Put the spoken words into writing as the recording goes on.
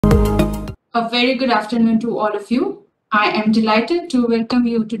A very good afternoon to all of you. I am delighted to welcome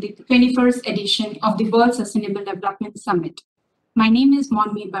you to the 21st edition of the World Sustainable Development Summit. My name is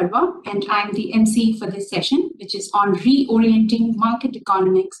Monmi Barwa, and I'm the MC for this session, which is on reorienting market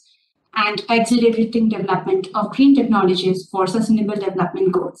economics and accelerating development of green technologies for sustainable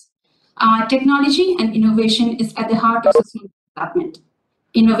development goals. Technology and innovation is at the heart of sustainable development.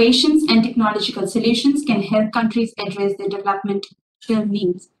 Innovations and technological solutions can help countries address their developmental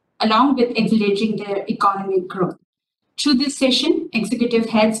needs, along with accelerating their economic growth. Through this session, executive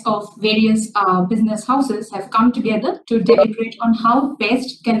heads of various business houses have come together to deliberate on how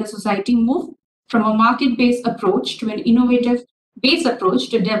best can the society move from a market-based approach to an innovative-based approach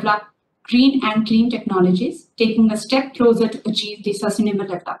to develop green and clean technologies, taking a step closer to achieve the sustainable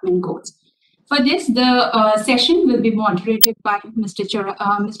development goals. For this, the session will be moderated by Mr.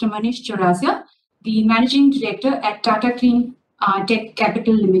 Manish Chaurasia, the Managing Director at Tata Clean Tech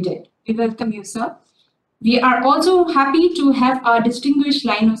Capital Limited. We welcome you, sir. We are also happy to have our distinguished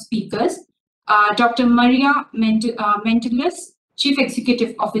line of speakers, Dr. Maria Mentelis, Chief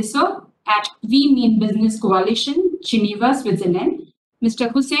Executive Officer at We Mean Business Coalition, Geneva, Switzerland,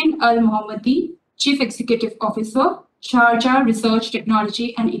 Mr. Hussein Al Mohammadi, Chief Executive Officer, Sharjah Research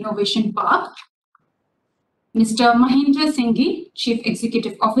Technology and Innovation Park, Mr. Mahindra Singhi, Chief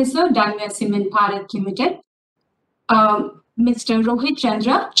Executive Officer, Dalmia Cement Bharat Limited, Mr. Rohit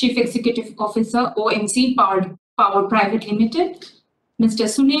Chandra, Chief Executive Officer, OMC Power Private Limited, Mr.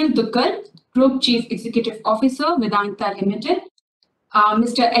 Sunil Dukkal, Group Chief Executive Officer, Vedanta Limited,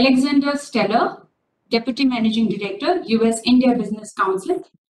 Mr. Alexander Steller, Deputy Managing Director, US India Business Council,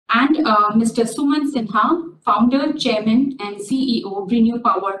 and Mr. Suman Sinha, Founder, Chairman, and CEO, Renew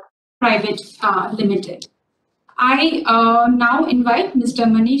Power Private Limited. I now invite Mr.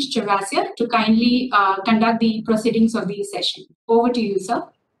 Manish Chaurasia to kindly conduct the proceedings of the session. Over to you, sir.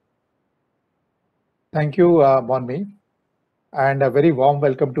 Thank you, Monmi, and a very warm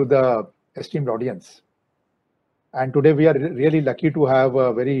welcome to the esteemed audience. And today we are really lucky to have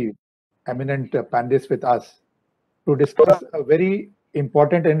a very eminent panelist with us to discuss a very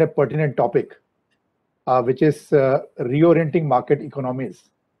important and a pertinent topic, which is reorienting market economies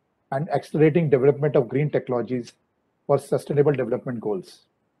and accelerating development of green technologies for sustainable development goals.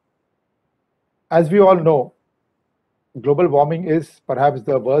 As we all know, global warming is perhaps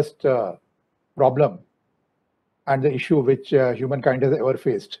the worst problem and the issue which humankind has ever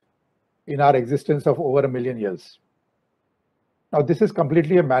faced in our existence of over 1 million years. Now, this is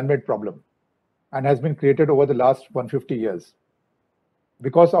completely a man-made problem and has been created over the last 150 years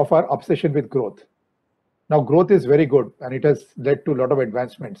because of our obsession with growth. Now, growth is very good and it has led to a lot of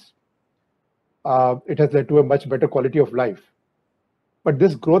advancements. It has led to a much better quality of life. But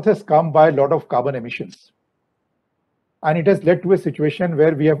this growth has come by a lot of carbon emissions. And it has led to a situation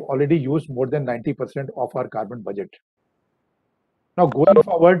where we have already used more than 90% of our carbon budget. Now, going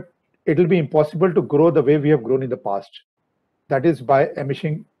forward, it will be impossible to grow the way we have grown in the past. That is by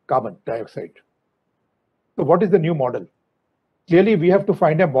emitting carbon dioxide. So what is the new model? Clearly, we have to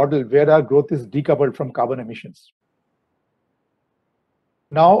find a model where our growth is decoupled from carbon emissions.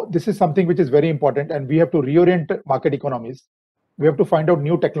 Now, this is something which is very important, and we have to reorient market economies. We have to find out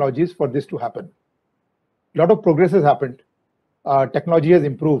new technologies for this to happen. A lot of progress has happened. Technology has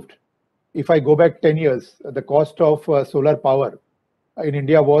improved. If I go back 10 years, the cost of solar power in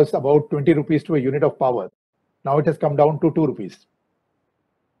India was about 20 rupees to a unit of power. Now it has come down to 2 rupees.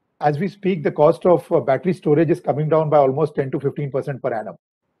 As we speak, the cost of battery storage is coming down by almost 10 to 15% per annum.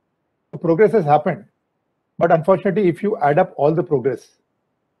 The progress has happened. But unfortunately, if you add up all the progress,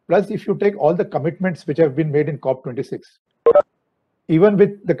 plus if you take all the commitments which have been made in COP26, even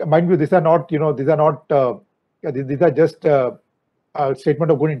with the, mind you, these are not, these are just a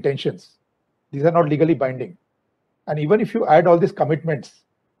statement of good intentions. These are not legally binding. And even if you add all these commitments,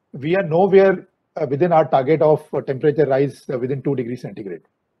 we are nowhere within our target of temperature rise within 2 degrees centigrade.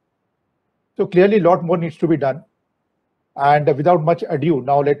 So clearly a lot more needs to be done. And without much ado,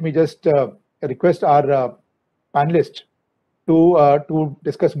 now let me just request our panelists to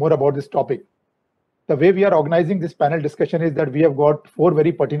discuss more about this topic. The way we are organizing this panel discussion is that we have got 4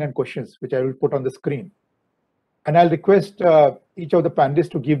 very pertinent questions, which I will put on the screen. And I'll request each of the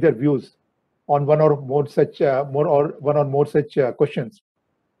panelists to give their views on one or more such questions.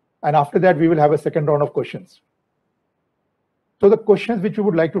 And after that, we will have a second round of questions. So the questions which we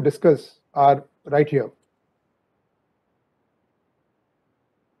would like to discuss are right here.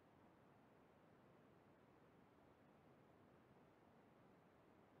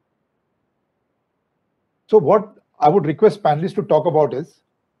 So what I would request panelists to talk about is,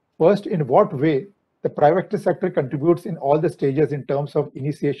 first, in what way The private sector contributes in all the stages in terms of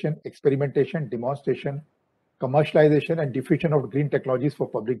initiation, experimentation, demonstration, commercialization, and diffusion of green technologies for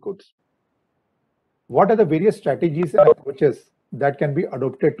public goods. What are the various strategies and approaches that can be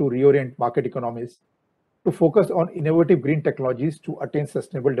adopted to reorient market economies to focus on innovative green technologies to attain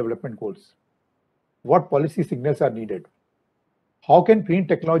sustainable development goals? What policy signals are needed? How can green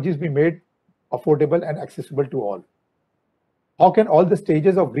technologies be made affordable and accessible to all? How can all the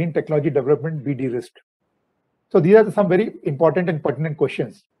stages of green technology development be de-risked? So these are some very important and pertinent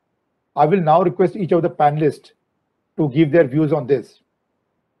questions. I will now request each of the panelists to give their views on this.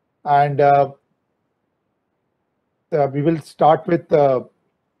 And we will start with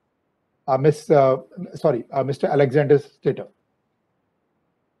Mr. Alexander Stater.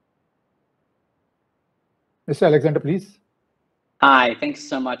 Mr. Alexander, please. Hi, thanks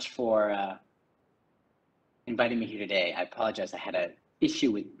so much for inviting me here today. I apologize, I had an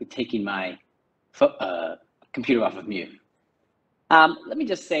issue with taking my computer off of mute. Let me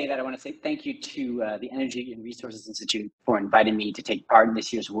just say that I want to say thank you to the Energy and Resources Institute for inviting me to take part in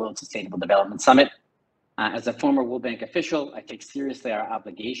this year's World Sustainable Development Summit. As a former World Bank official, I take seriously our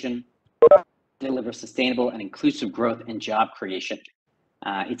obligation to deliver sustainable and inclusive growth and job creation.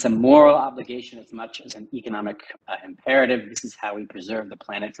 It's a moral obligation as much as an economic imperative. This is how we preserve the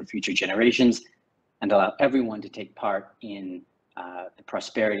planet for future generations and allow everyone to take part in the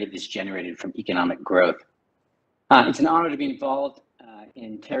prosperity that is generated from economic growth. It's an honor to be involved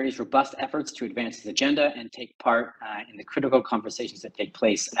in TERI's robust efforts to advance this agenda and take part in the critical conversations that take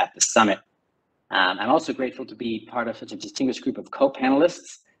place at the summit. I'm also grateful to be part of such a distinguished group of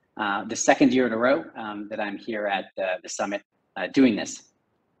co-panelists, the second year in a row that I'm here at the summit doing this.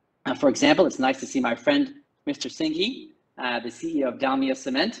 For example, it's nice to see my friend, Mr. Singhi, the CEO of Dalmia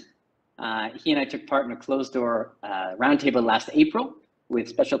Cement. He and I took part in a closed-door roundtable last April with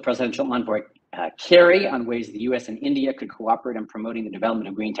Special Presidential Envoy TERI on ways the US and India could cooperate in promoting the development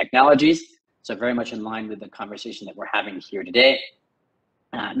of green technologies. So very much in line with the conversation that we're having here today.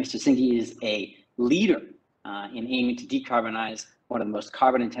 Mr. Singhi is a leader in aiming to decarbonize one of the most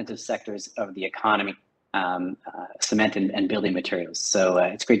carbon-intensive sectors of the economy, cement and building materials. So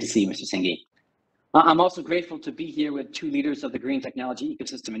it's great to see you, Mr. Singhi. I'm also grateful to be here with two leaders of the green technology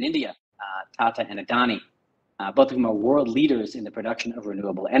ecosystem in India, Tata and Adani, both of whom are world leaders in the production of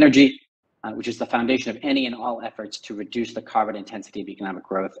renewable energy, which is the foundation of any and all efforts to reduce the carbon intensity of economic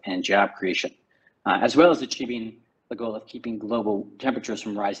growth and job creation, as well as achieving the goal of keeping global temperatures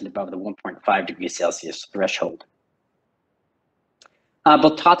from rising above the 1.5 degrees Celsius threshold.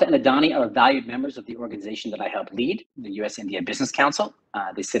 Both Tata and Adani are valued members of the organization that I help lead, the US-India Business Council.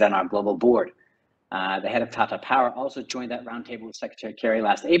 They sit on our global board. The head of Tata Power also joined that roundtable with Secretary Kerry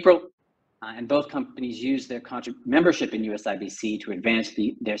last April, and both companies use their membership in USIBC to advance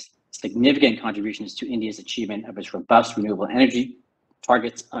their significant contributions to India's achievement of its robust renewable energy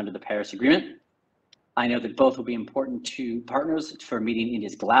targets under the Paris Agreement. I know that both will be important to partners for meeting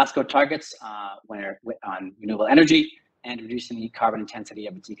India's Glasgow targets on renewable energy and reducing the carbon intensity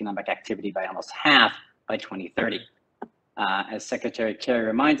of its economic activity by almost half by 2030. As Secretary Kerry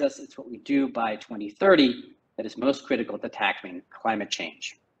reminds us, it's what we do by 2030 that is most critical to tackling climate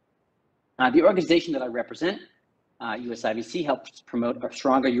change. The organization that I represent, USIBC, helps promote a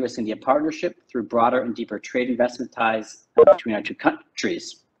stronger US-India partnership through broader and deeper trade investment ties between our two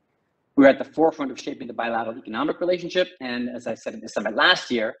countries. We're at the forefront of shaping the bilateral economic relationship, and as I said at the summit last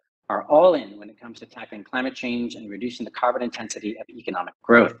year, are all in when it comes to tackling climate change and reducing the carbon intensity of economic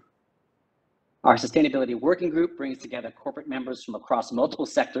growth. Our Sustainability Working Group brings together corporate members from across multiple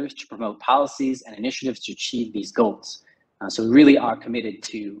sectors to promote policies and initiatives to achieve these goals. So we really are committed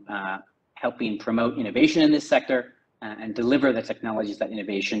to helping promote innovation in this sector and deliver the technologies that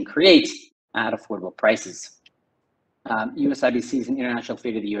innovation creates at affordable prices. USIBC is an international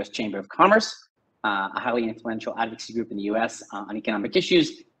affiliate of the US Chamber of Commerce, a highly influential advocacy group in the US on economic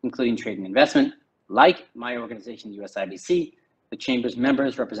issues, including trade and investment. Like my organization, USIBC, the Chamber's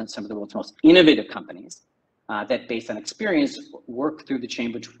members represent some of the world's most innovative companies that, based on experience, work through the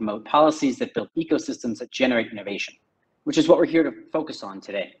Chamber to promote policies that build ecosystems that generate innovation, which is what we're here to focus on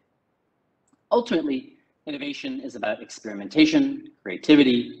today. Ultimately, innovation is about experimentation,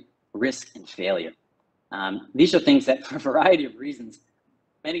 creativity, risk, and failure. These are things that, for a variety of reasons,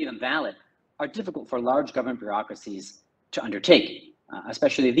 many of them valid, are difficult for large government bureaucracies to undertake,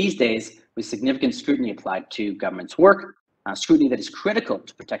 especially these days with significant scrutiny applied to government's work, scrutiny that is critical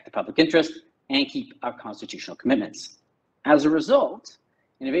to protect the public interest and keep our constitutional commitments. As a result,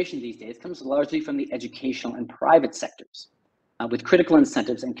 innovation these days comes largely from the educational and private sectors, with critical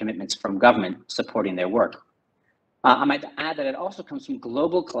incentives and commitments from government supporting their work. I might add that it also comes from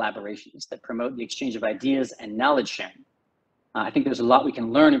global collaborations that promote the exchange of ideas and knowledge sharing. I think there's a lot we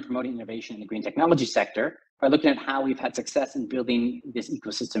can learn in promoting innovation in the green technology sector by looking at how we've had success in building this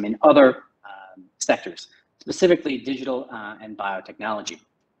ecosystem in other sectors, specifically digital and biotechnology.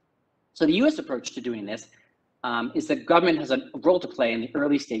 So the US approach to doing this is that government has a role to play in the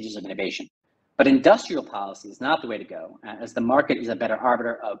early stages of innovation, but industrial policy is not the way to go, as the market is a better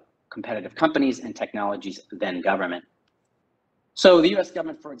arbiter of competitive companies and technologies than government. So the US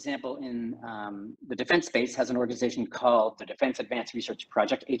government, for example, in the defense space has an organization called the Defense Advanced Research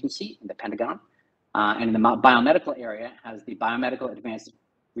Project Agency in the Pentagon. And in the biomedical area has the Biomedical Advanced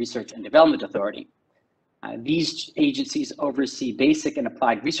Research and Development Authority. These agencies oversee basic and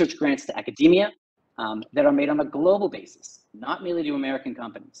applied research grants to academia that are made on a global basis, not merely to American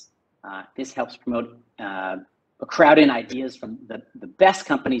companies. This helps promote crowd in ideas from the best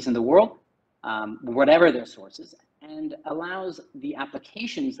companies in the world, whatever their sources, and allows the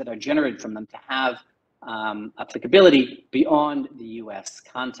applications that are generated from them to have applicability beyond the US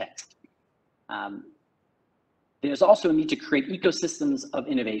context. There's also a need to create ecosystems of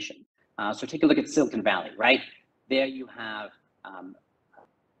innovation. So take a look at Silicon Valley, right? There you have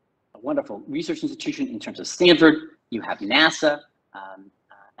a wonderful research institution in terms of Stanford, you have NASA,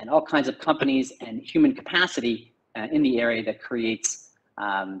 and all kinds of companies and human capacity in the area that creates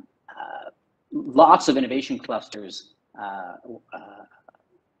lots of innovation clusters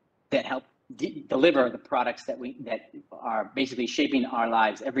that help deliver the products that are basically shaping our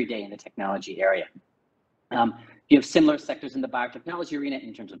lives every day in the technology area. You have similar sectors in the biotechnology arena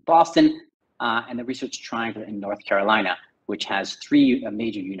in terms of Boston and the Research Triangle in North Carolina, which has 3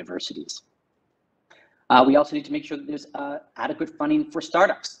 major universities. We also need to make sure that there's adequate funding for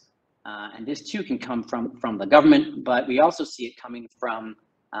startups. And this too can come from the government, but we also see it coming from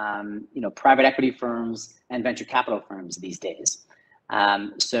private equity firms and venture capital firms these days.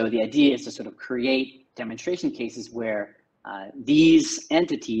 So the idea is to sort of create demonstration cases where these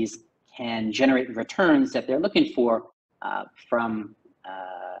entities can generate returns that they're looking for from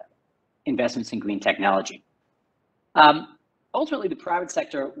investments in green technology. Ultimately, the private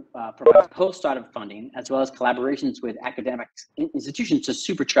sector provides post-startup funding as well as collaborations with academic institutions to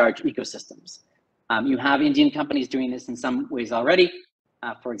supercharge ecosystems. You have Indian companies doing this in some ways already.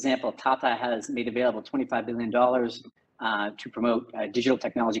 For example, Tata has made available $25 billion to promote digital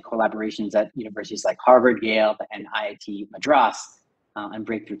technology collaborations at universities like Harvard, Yale, and IIT Madras on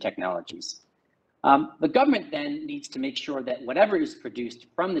breakthrough technologies. The government then needs to make sure that whatever is produced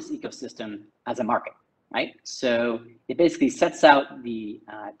from this ecosystem has a market, right? So it basically sets out the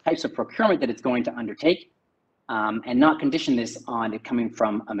types of procurement that it's going to undertake and not condition this on it coming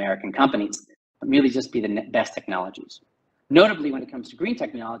from American companies, but merely just be the best technologies. Notably, when it comes to green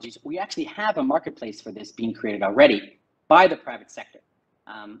technologies, we actually have a marketplace for this being created already by the private sector,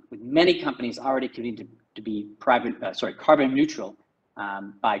 with many companies already committing to be carbon neutral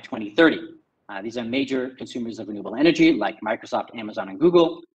by 2030. These are major consumers of renewable energy like Microsoft, Amazon, and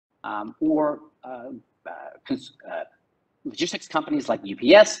Google, or logistics companies like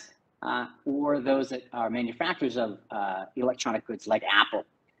UPS, or those that are manufacturers of electronic goods like Apple.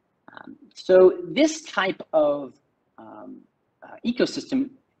 So this type of ecosystem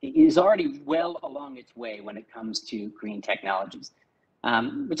is already well along its way when it comes to green technologies.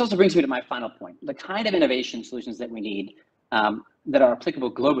 Which also brings me to my final point. The kind of innovation solutions that we need that are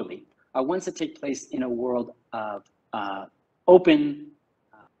applicable globally are ones that take place in a world of open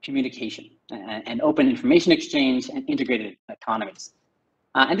communication and open information exchange and integrated economies.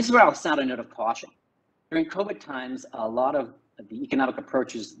 And this is where I'll sound a note of caution. During COVID times, a lot of the economic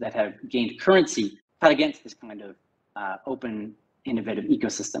approaches that have gained currency cut against this kind of open, innovative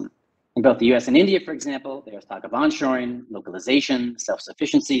ecosystem. In both the US and India, for example, there's talk of onshoring, localization,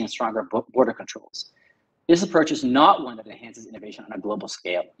 self-sufficiency, and stronger border controls. This approach is not one that enhances innovation on a global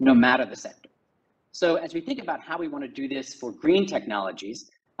scale, no matter the sector. So as we think about how we want to do this for green technologies,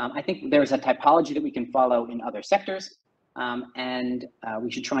 I think there's a typology that we can follow in other sectors, and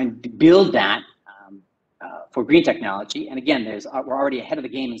we should try and build that for green technology. And again, we're already ahead of the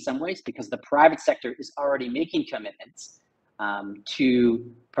game in some ways because the private sector is already making commitments to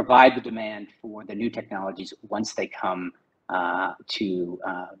provide the demand for the new technologies once they come to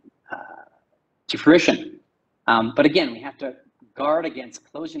fruition. But again, we have to guard against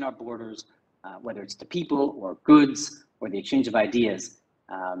closing our borders, whether it's to people or goods or the exchange of ideas.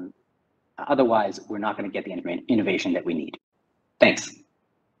 Otherwise, we're not going to get the innovation that we need. Thanks.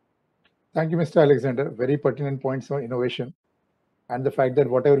 Thank you, Mr. Alexander. Very pertinent points on innovation and the fact that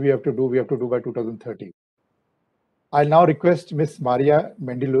whatever we have to do by 2030. I'll now request Ms. Maria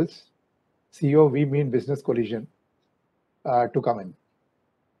Mendiluz, CEO of We Mean Business Collision, to come in.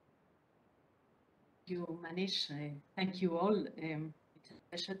 Thank you, Manish. Thank you all. It's a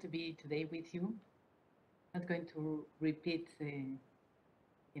pleasure to be today with you. I'm not going to repeat,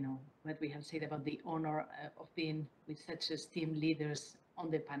 what we have said about the honor of being with such esteemed leaders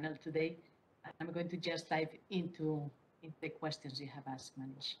on the panel today. I'm going to just dive into the questions you have asked,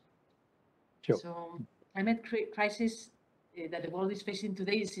 Manish. Sure. So, climate crisis that the world is facing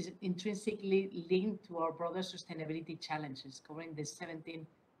today is intrinsically linked to our broader sustainability challenges, covering the 17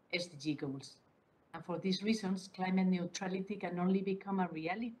 SDG goals. And for these reasons, climate neutrality can only become a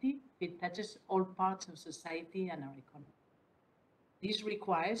reality if it touches all parts of society and our economy. This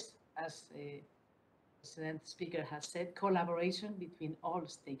requires, as the President Speaker has said, collaboration between all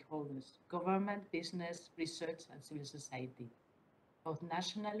stakeholders, government, business, research, and civil society, both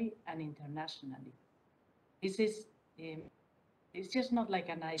nationally and internationally. This is, it's just not like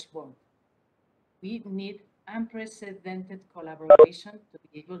a nice word. We need unprecedented collaboration to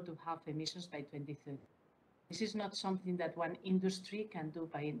be able to have emissions by 2030. This is not something that one industry can do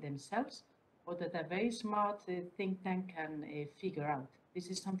by themselves or that a very smart think tank can figure out. This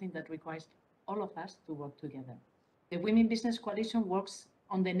is something that requires all of us to work together. The Women Business Coalition works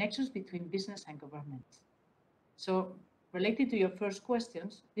on the nexus between business and government. So, related to your first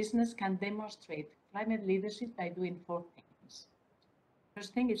questions, business can demonstrate climate leadership by doing 4 things.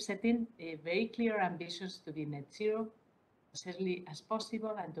 First thing is setting very clear ambitions to be net zero as early as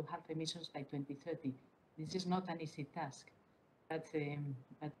possible and to have emissions by 2030. This is not an easy task, but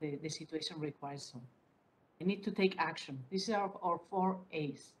the situation requires so. We need to take action. These are our 4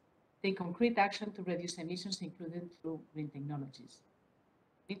 A's. Take concrete action to reduce emissions, including through green technologies.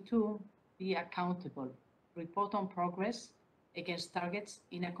 We need to be accountable, report on progress against targets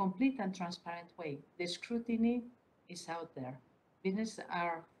in a complete and transparent way. The scrutiny is out there. Businesses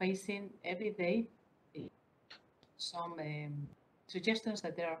are facing every day some suggestions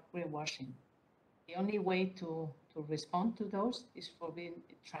that they are greenwashing. The only way to respond to those is for being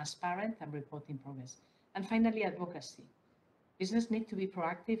transparent and reporting progress. And finally, advocacy. Business need to be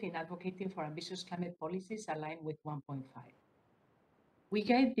proactive in advocating for ambitious climate policies aligned with 1.5. We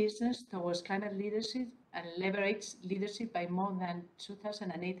guide business towards climate leadership and leverage leadership by more than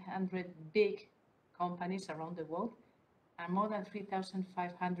 2,800 big companies around the world and more than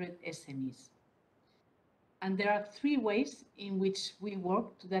 3,500 SMEs. And there are 3 ways in which we work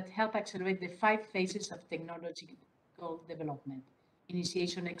that help accelerate the 5 phases of technological development: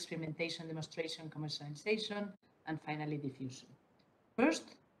 initiation, experimentation, demonstration, commercialization, and finally diffusion.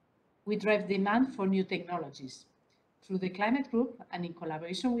 First, we drive demand for new technologies. Through the Climate Group and in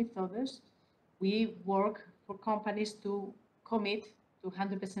collaboration with others, we work for companies to commit to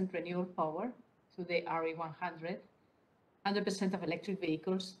 100% renewable power through the RE100, 100% of electric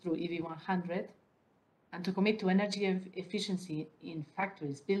vehicles through EV100, and to commit to energy efficiency in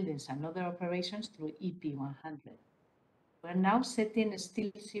factories, buildings, and other operations through EP100. We're now setting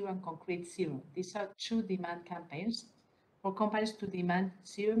steel zero and concrete zero. These are 2 demand campaigns for companies to demand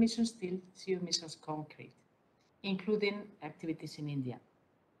zero emissions steel, zero emissions concrete, including activities in India.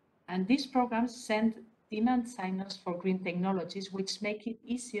 And these programs send demand signals for green technologies, which make it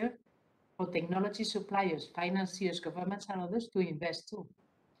easier for technology suppliers, financiers, governments, and others to invest too.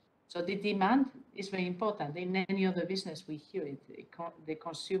 So the demand is very important. In any other business, we hear it. The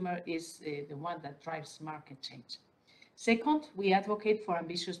consumer is the one that drives market change. Second, we advocate for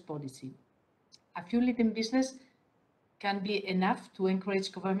ambitious policy. A few leading business can be enough to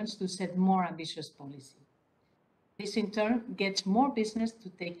encourage governments to set more ambitious policy. This in turn gets more business to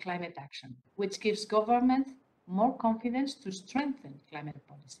take climate action, which gives government more confidence to strengthen climate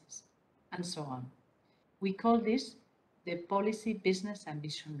policies, and so on. We call this the policy business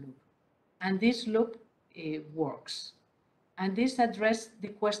ambition loop. And this loop works. And this addresses the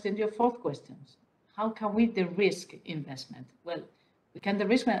question, your 4th question. How can we de-risk investment? Well, we can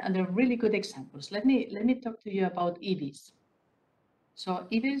de-risk, and there are really good examples. Let me talk to you about EVs. So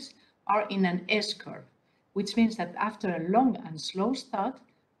EVs are in an S-curve, which means that after a long and slow start,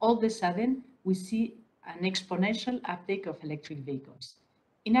 all of a sudden, we see an exponential uptake of electric vehicles.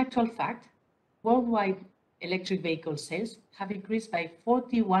 In actual fact, worldwide electric vehicle sales have increased by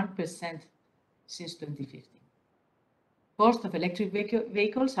 41% since 2015. Cost of electric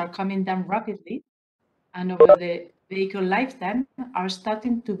vehicles are coming down rapidly, and over the vehicle lifetime are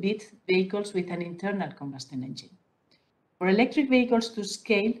starting to beat vehicles with an internal combustion engine. For electric vehicles to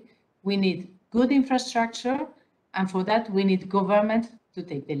scale, we need good infrastructure, and for that we need government to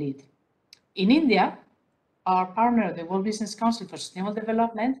take the lead. In India, our partner, the World Business Council for Sustainable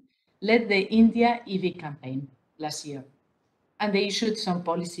Development, led the India EV campaign last year. And they issued some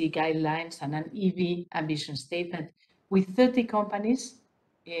policy guidelines and an EV ambition statement, with 30 companies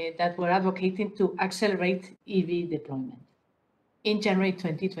that were advocating to accelerate EV deployment. In January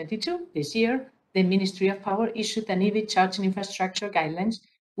 2022, this year, the Ministry of Power issued an EV charging infrastructure guidelines,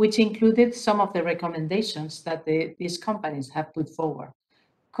 which included some of the recommendations that these companies have put forward,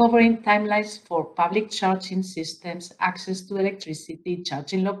 covering timelines for public charging systems, access to electricity,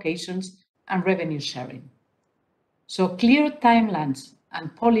 charging locations, and revenue sharing. So clear timelines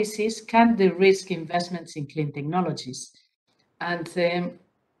and policies can de-risk investments in clean technologies. And there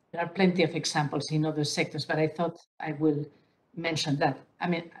are plenty of examples in other sectors, but I thought I will mention that. I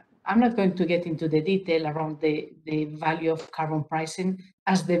mean, I'm not going to get into the detail around the value of carbon pricing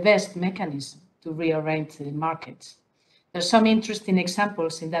as the best mechanism to reorient the markets. There's some interesting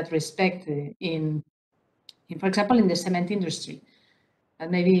examples in that respect for example, in the cement industry.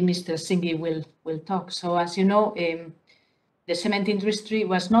 And maybe Mr. Singhi will talk. So as you know, the cement industry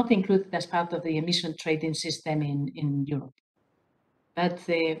was not included as part of the emission trading system in Europe. But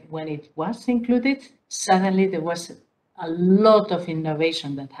when it was included, suddenly there was a lot of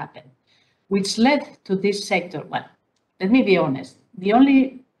innovation that happened, which led to this sector. Well, let me be honest, the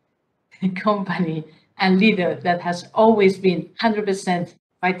only company and leader that has always been 100%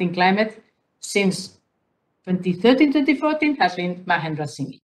 fighting climate since 2013, 2014 has been Mahendra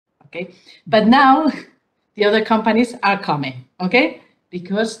Singh. Okay, but now the other companies are coming, okay,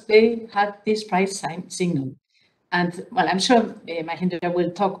 because they had this price signal. And well, I'm sure Mahendra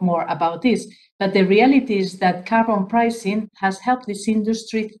will talk more about this, but the reality is that carbon pricing has helped this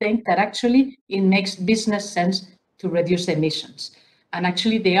industry think that actually it makes business sense to reduce emissions. And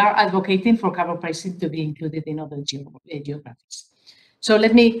actually they are advocating for carbon pricing to be included in other geographies. So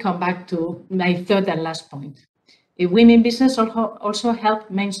let me come back to my third and last point. Women business also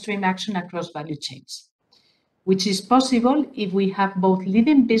help mainstream action across value chains, which is possible if we have both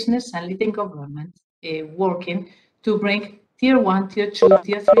leading business and leading government working to bring tier 1, tier 2,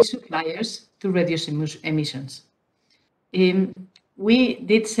 tier 3 suppliers to reduce emissions. We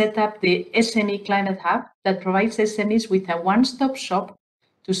did set up the SME Climate Hub that provides SMEs with a one-stop shop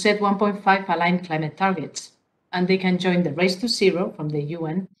to set 1.5 aligned climate targets. And they can join the Race to Zero from the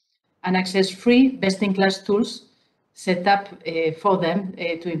UN and access free best-in-class tools set up for them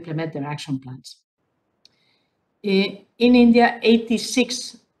to implement their action plans. In India,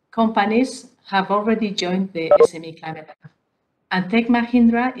 86 companies have already joined the SME Climate Hub. And Tech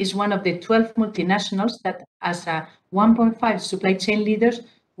Mahindra is one of the 12 multinationals that, as a 1.5 supply chain leaders,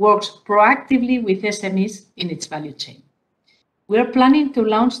 works proactively with SMEs in its value chain. We are planning to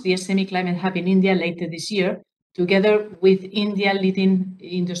launch the SME Climate Hub in India later this year, together with India leading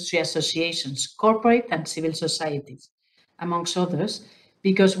industry associations, corporate and civil societies, amongst others,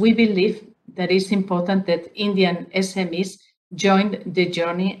 because we believe that it's important that Indian SMEs join the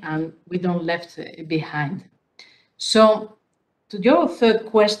journey and we don't left behind. So to your third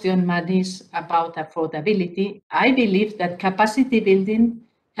question, Manis, about affordability, I believe that capacity building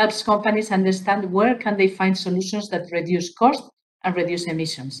helps companies understand where can they find solutions that reduce cost and reduce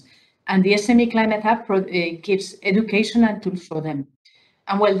emissions. And the SME Climate Hub gives education and tools for them.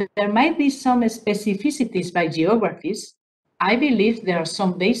 And while there might be some specificities by geographies, I believe there are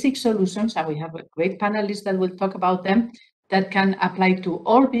some basic solutions, and we have a great panelist that will talk about them, that can apply to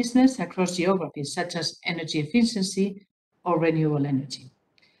all business across geographies, such as energy efficiency or renewable energy.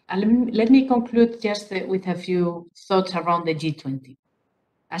 And let me conclude just with a few thoughts around the G20.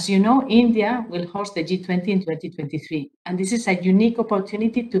 As you know, India will host the G20 in 2023, and this is a unique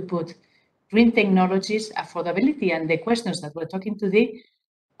opportunity to put green technologies, affordability, and the questions that we're talking today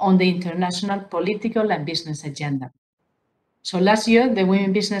on the international political and business agenda. So last year, the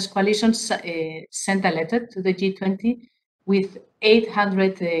Women Business Coalition sent a letter to the G20 with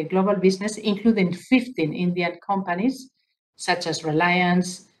 800 global business, including 15 Indian companies, such as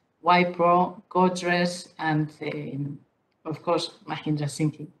Reliance, Wipro, Godrej, and of course, Mahendra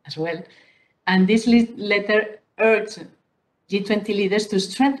Singh as well. And this letter urged G20 leaders to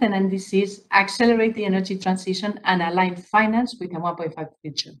strengthen NDCs, accelerate the energy transition, and align finance with a 1.5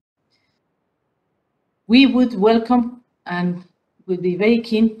 future. We would welcome and would be very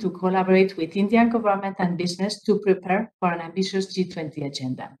keen to collaborate with Indian government and business to prepare for an ambitious G20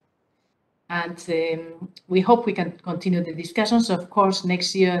 agenda. And we hope we can continue the discussions. Of course,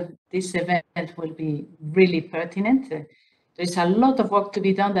 next year, this event will be really pertinent. There's a lot of work to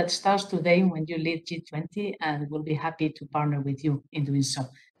be done that starts today when you lead G20, and we'll be happy to partner with you in doing so.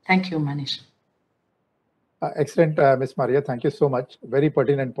 Thank you, Manish. Excellent, Ms. Maria. Thank you so much. Very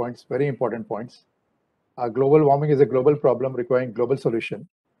pertinent points, very important points. Global warming is a global problem requiring global solution,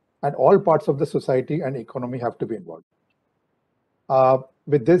 and all parts of the society and economy have to be involved.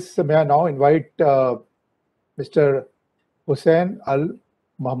 With this, may I now invite Mr. Hussain Al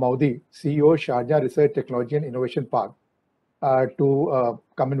Mahmoudi, CEO, Sharjah Research Technology and Innovation Park, to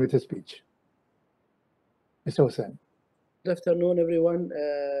come in with his speech. Mr. Hussain. Good afternoon, everyone.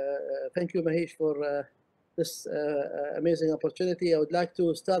 Thank you, Mahesh, for this amazing opportunity. I would like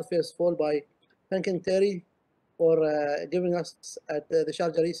to start first of all by thanking TERI for giving us at the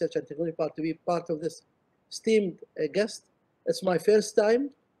Sharjah Research and Technology Park to be part of this esteemed guest. It's my first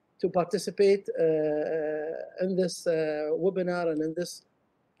time to participate in this webinar and in this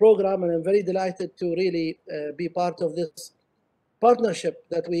program, and I'm very delighted to really be part of this partnership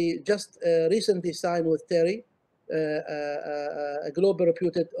that we just recently signed with TERI, a global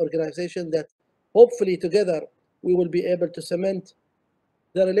reputed organization that hopefully together we will be able to cement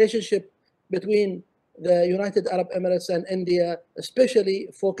the relationship between the United Arab Emirates and India, especially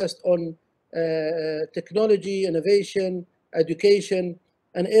focused on technology, innovation, education,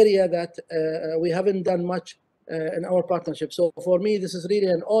 an area that we haven't done much in our partnership. So for me, this is really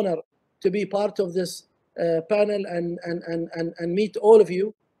an honor to be part of this panel and meet all of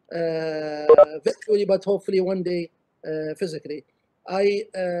you virtually, but hopefully one day physically. I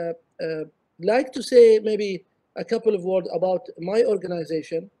like to say maybe a couple of words about my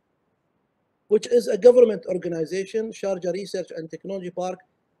organization, which is a government organization. Sharjah Research and Technology Park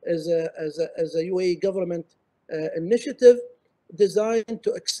is a UAE government initiative designed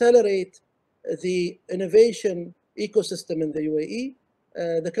to accelerate the innovation ecosystem in the UAE.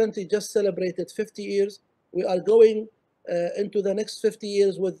 The country just celebrated 50 years. We are going into the next 50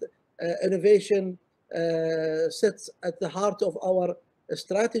 years with innovation sits at the heart of our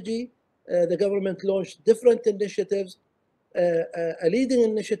strategy. The government launched different initiatives, a leading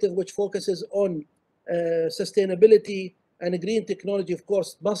initiative which focuses on sustainability and green technology, of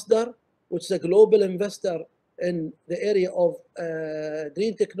course, Masdar, which is a global investor in the area of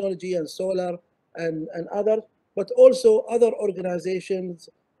green technology and solar and other, but also other organizations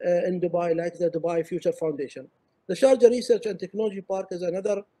in Dubai, like the Dubai Future Foundation. The Sharjah Research and Technology Park is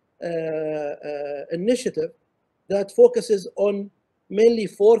another initiative that focuses on mainly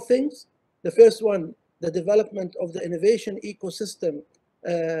four things. The first one, the development of the innovation ecosystem,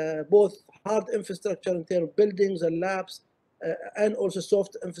 both hard infrastructure in terms of buildings and labs, and also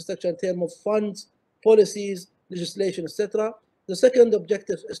soft infrastructure in terms of funds, policies, legislation, etc. The second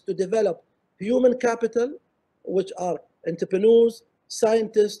objective is to develop human capital, which are entrepreneurs,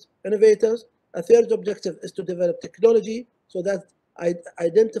 scientists, innovators. A third objective is to develop technology, so that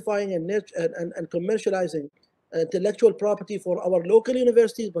identifying and commercializing intellectual property for our local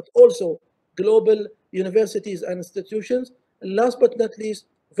universities, but also global universities and institutions. And last but not least,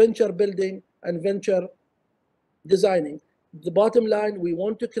 venture building and venture designing. The bottom line, we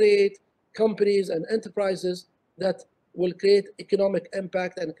want to create companies and enterprises that will create economic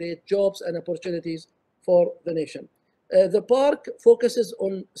impact and create jobs and opportunities for the nation. The park focuses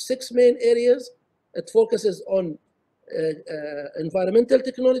on 6 main areas. It focuses on environmental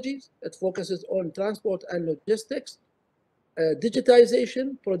technologies. It focuses on transport and logistics,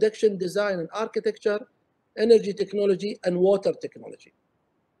 digitization, production, design and architecture, energy technology, and water technology.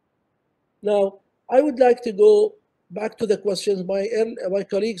 Now, I would like to go back to the questions. My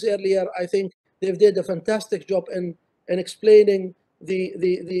colleagues earlier, I think they've did a fantastic job in explaining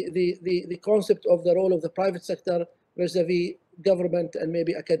the concept of the role of the private sector vis-a-vis government and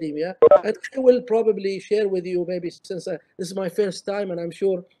maybe academia. And I will probably share with you, maybe since this is my first time, and I'm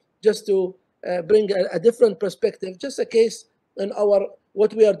sure just to bring a different perspective, just a case in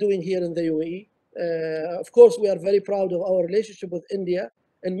what we are doing here in the UAE. Of course, we are very proud of our relationship with India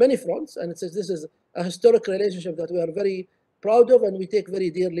in many fronts, and this is a historic relationship that we are very proud of and we take very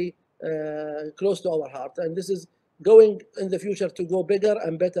dearly close to our heart. And this is going in the future to go bigger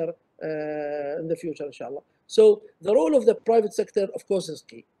and better in the future, inshallah. So the role of the private sector, of course, is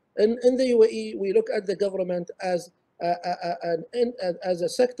key. In the UAE, we look at the government as a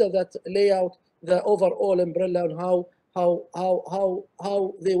sector that lay out the overall umbrella on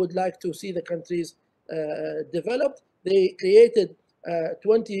how they would like to see the countries developed. They created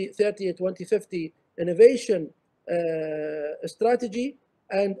 2030 and 2050 innovation strategy,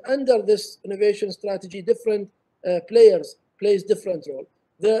 and under this innovation strategy, different players plays different role.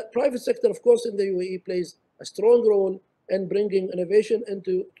 The private sector, of course, in the UAE plays a strong role in bringing innovation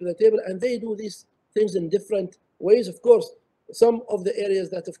to the table, and they do these things in different ways. Of course, some of the areas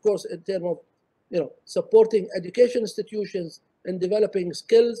that, of course, in terms of supporting education institutions and developing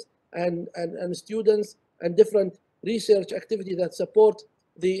skills and students and different research activity that support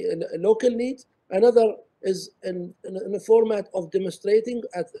the local needs. Another is in a format of demonstrating.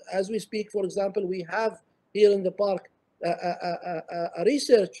 As we speak, for example, we have here in the park a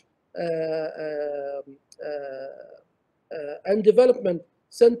research and Development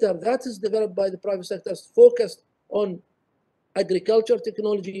Center that is developed by the private sector, focused on agriculture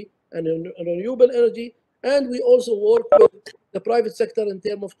technology and renewable energy. And we also work with the private sector in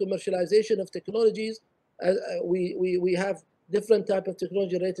terms of commercialization of technologies. We have different type of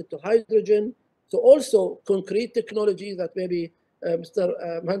technology related to hydrogen, to also concrete technology that maybe Mr.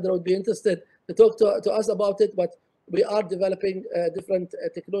 Mahendra would be interested to talk to us about it, but we are developing different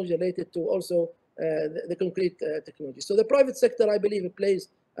technology related to also the concrete technology. So the private sector, I believe, it plays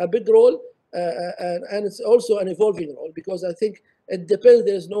a big role, and it's also an evolving role, because I think it depends.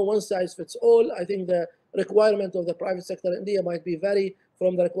 There is no one size fits all. I think the requirement of the private sector in India might be vary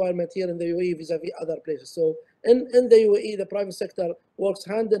from the requirement here in the UAE vis-a-vis other places. So in the UAE, the private sector works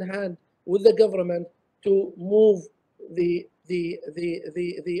hand in hand with the government to move the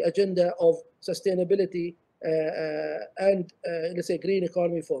agenda of sustainability and let's say green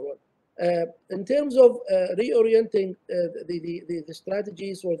economy forward. In terms of reorienting the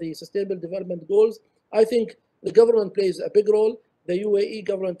strategies for the sustainable development goals, I think the government plays a big role. The UAE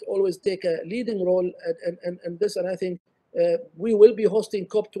government always take a leading role in this, and I think we will be hosting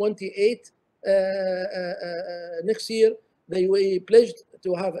COP28 next year. The UAE pledged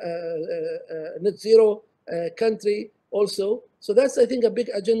to have a net zero country also. So that's, I think, a big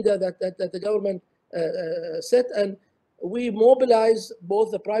agenda that the government set, and we mobilize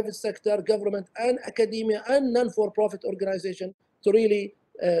both the private sector, government, and academia, and non-for-profit organization to really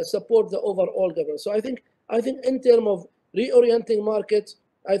support the overall government. So I think in terms of reorienting markets,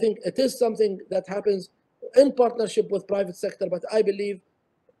 I think it is something that happens in partnership with private sector, but I believe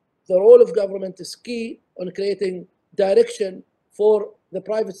the role of government is key on creating direction for the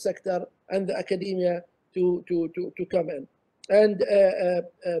private sector and the academia to come in. And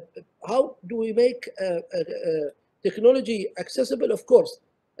how do we make technology accessible? Of course,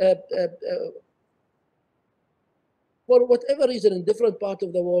 for whatever reason, in different parts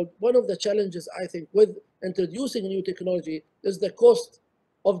of the world, one of the challenges, I think, with introducing new technology is the cost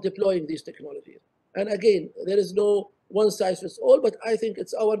of deploying these technologies. And again, there is no one size fits all, but I think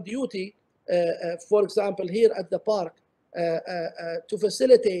it's our duty, for example, here at the park, to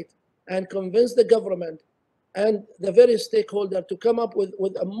facilitate and convince the government and the various stakeholders to come up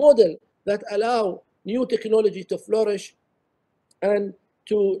with a model that allow new technology to flourish and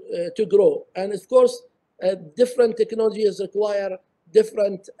to grow. And of course, different technologies require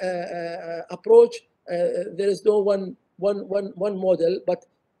different approach. There is no one model, but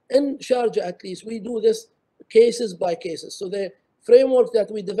in Sharjah, at least, we do this cases by cases. So the framework that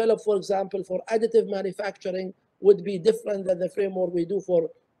we develop, for example, for additive manufacturing would be different than the framework we do for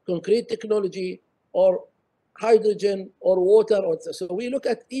concrete technology or hydrogen or water. So we look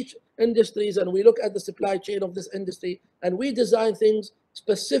at each industries and we look at the supply chain of this industry, and we design things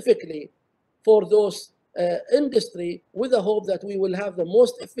specifically for those industry, with the hope that we will have the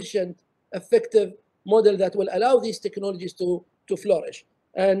most efficient, effective model that will allow these technologies to flourish.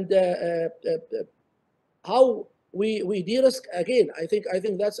 And how we de-risk, again, I think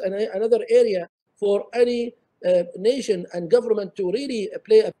that's another area for any nation and government to really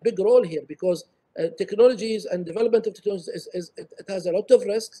play a big role here, because technologies and development of technologies it has a lot of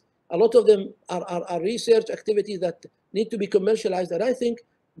risks. A lot of them are research activities that need to be commercialized, and I think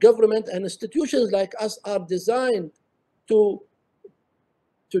government and institutions like us are designed to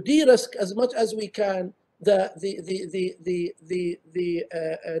de-risk as much as we can let's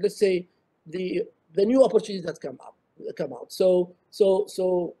say the new opportunities that come out. So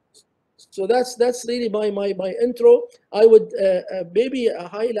that's really my intro. I would maybe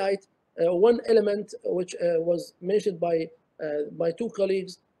highlight one element which was mentioned by my two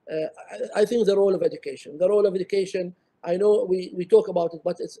colleagues. I think the role of education. The role of education. I know we talk about it,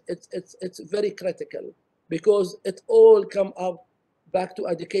 but it's very critical, because it all come up back to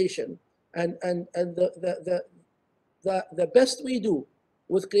education, and the best we do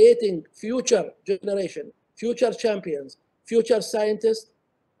with creating future generation, future champions, future scientists,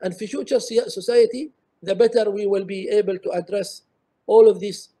 and future society, the better we will be able to address all of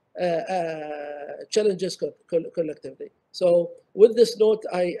these challenges collectively. So with this note,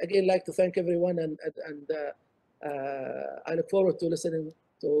 I again like to thank everyone, and I look forward to listening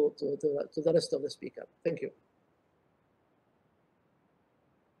to the rest of the speaker. Thank you.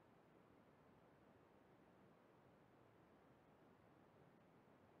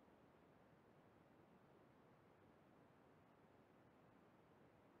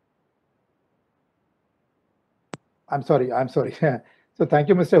 I'm sorry. So thank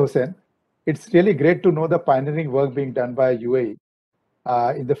you, Mr. Hussain. It's really great to know the pioneering work being done by UAE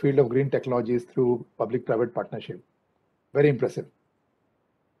in the field of green technologies through public-private partnership. Very impressive.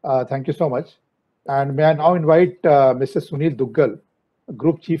 Thank you so much. And may I now invite Mr. Sunil Duggal,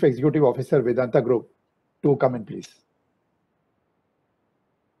 Group Chief Executive Officer, Vedanta Group, to come in, please.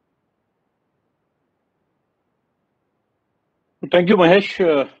 Thank you,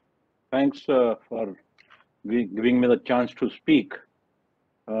 Mahesh. Thanks for giving me the chance to speak.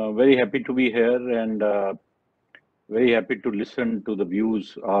 Very happy to be here and very happy to listen to the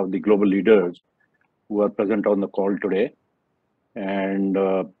views of the global leaders who are present on the call today. And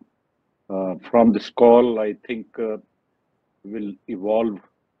from this call, I think we'll evolve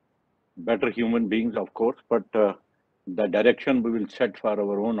better human beings, of course, but the direction we will set for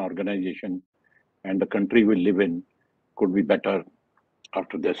our own organization and the country we live in could be better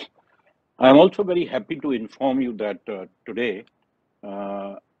after this. I'm also very happy to inform you that today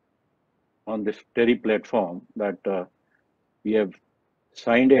on this TERI platform that we have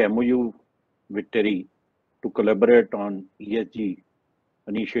signed a MOU with TERI to collaborate on ESG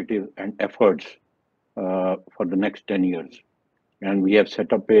initiative and efforts for the next 10 years. And we have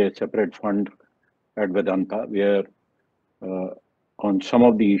set up a separate fund at Vedanta where on some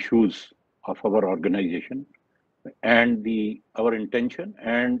of the issues of our organization and our intention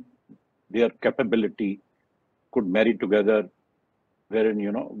and their capability could marry together, wherein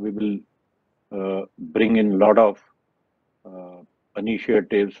we will bring in a lot of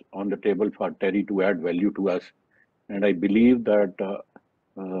initiatives on the table for TERI to add value to us. And I believe that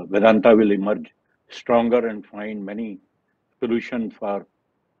Vedanta will emerge stronger and find many solutions for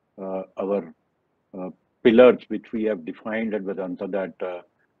our pillars, which we have defined at Vedanta, that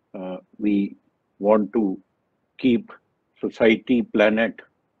we want to keep society, planet,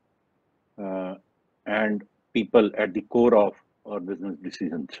 and people at the core of our business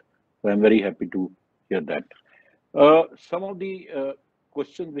decisions. So I'm very happy to hear that. Some of the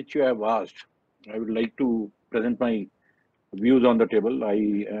questions which you have asked, I would like to present my views on the table.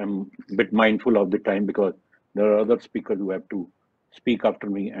 I am a bit mindful of the time because there are other speakers who have to speak after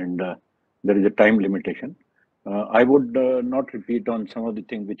me, and there is a time limitation. I would not repeat on some of the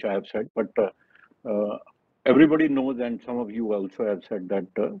things which I have said, but everybody knows, and some of you also have said that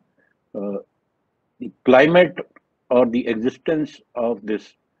the climate or the existence of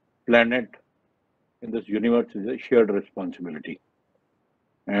this planet in this universe is a shared responsibility.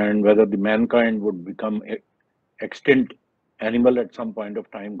 And whether the mankind would become extinct animal at some point of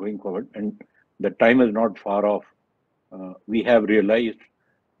time going forward, and the time is not far off, we have realized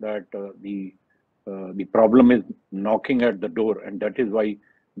that the problem is knocking at the door, and that is why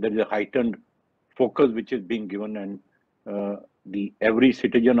there is a heightened focus which is being given, and every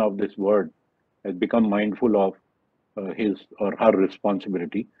citizen of this world has become mindful of his or her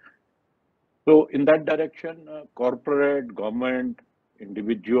responsibility. So in that direction, corporate, government,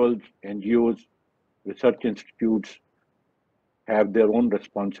 individuals, NGOs, research institutes have their own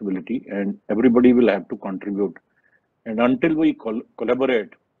responsibility, and everybody will have to contribute. And until we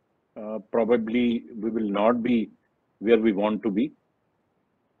collaborate, probably we will not be where we want to be.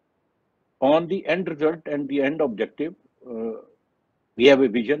 On the end result and the end objective, we have a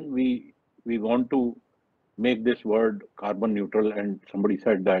vision. We want to make this world carbon neutral, and somebody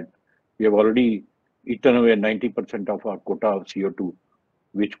said that we have already eaten away 90% of our quota of CO2,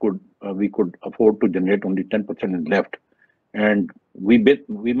 which we could afford to generate. Only 10% is left, and we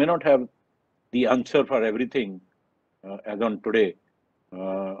may not have the answer for everything as on today.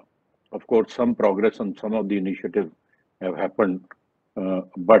 Of course, some progress on some of the initiatives have happened,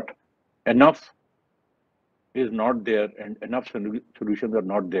 but enough is not there, and enough solutions are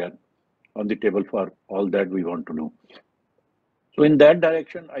not there on the table for all that we want to do. So in that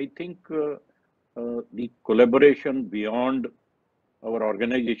direction, I think the collaboration beyond our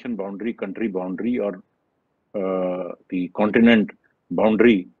organization boundary, country boundary, or the continent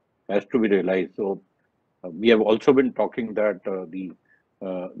boundary has to be realized. So we have also been talking that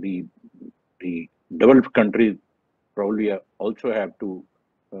the developed countries probably also have to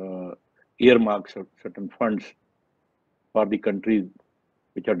earmark certain funds for the countries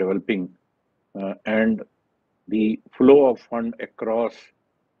which are developing, and the flow of fund across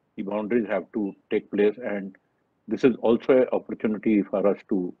the boundaries have to take place. And this is also an opportunity for us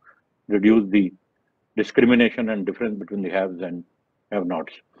to reduce the discrimination and difference between the haves and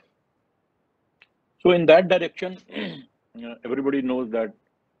have-nots. So in that direction, everybody knows that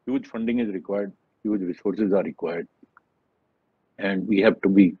huge funding is required, huge resources are required, and we have to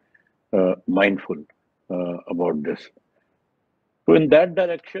be mindful about this. So in that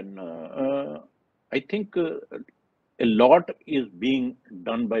direction, I think a lot is being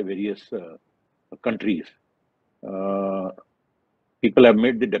done by various countries. People have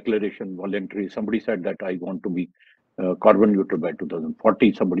made the declaration voluntary. Somebody said that I want to be carbon neutral by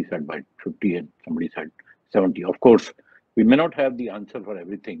 2040. Somebody said by 50, and somebody said 70. Of course, we may not have the answer for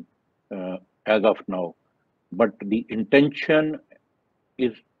everything as of now, but the intention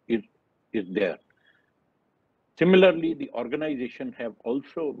is there. Similarly, the organization have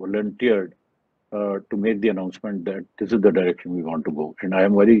also volunteered to make the announcement that this is the direction we want to go. And I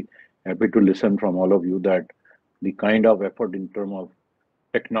am very happy to listen from all of you that the kind of effort in terms of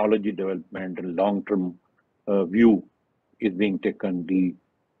technology development and long-term view is being taken, the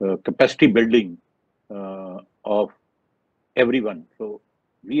capacity building of everyone. So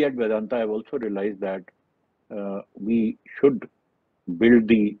we at Vedanta have also realized that we should build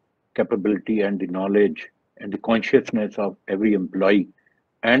the capability and the knowledge and the consciousness of every employee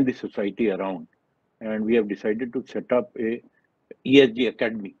and the society around. And we have decided to set up a ESG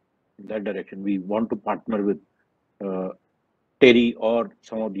academy in that direction. We want to partner with TERI or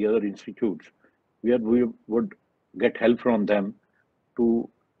some of the other institutes where we would get help from them to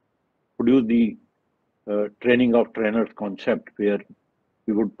produce the training of trainers concept where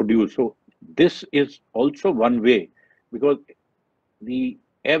we would produce. So this is also one way, because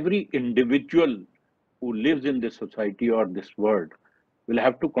every individual who lives in this society or this world will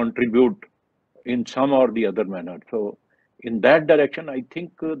have to contribute in some or the other manner. So in that direction, I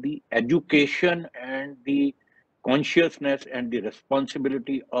think the education and the consciousness and the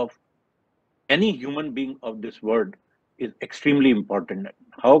responsibility of any human being of this world is extremely important.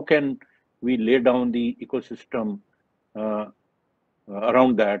 How can we lay down the ecosystem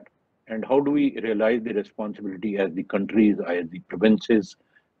around that, and how do we realize the responsibility as the countries, as the provinces,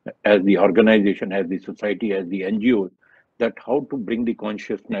 as the organization, as the society, as the NGOs, that how to bring the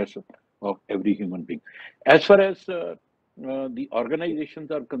consciousness of every human being. As far as the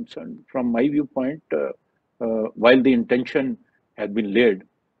organizations are concerned, from my viewpoint, while the intention has been laid,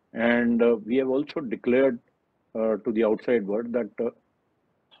 and we have also declared to the outside world that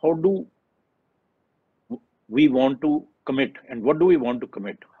how do we want to commit, and what do we want to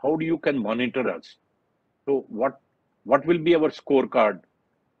commit? How do you can monitor us? So what will be our scorecard?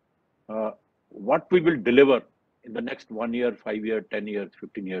 What we will deliver in the next 1 year, 5 years, 10 years,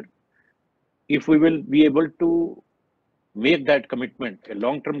 15 years? If we will be able to make that commitment, a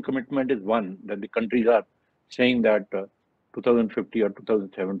long-term commitment is one, that the countries are saying that 2050 or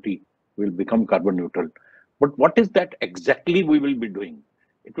 2070 will become carbon neutral. But what is that exactly we will be doing?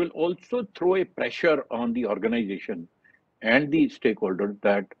 It will also throw a pressure on the organization and the stakeholders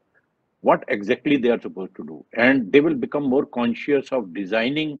that what exactly they are supposed to do. And they will become more conscious of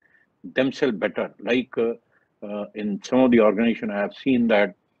designing themselves better. Like in some of the organizations, I have seen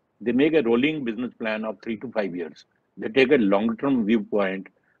that they make a rolling business plan of 3 to 5 years. They take a long-term viewpoint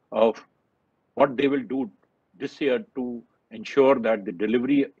of what they will do this year to ensure that the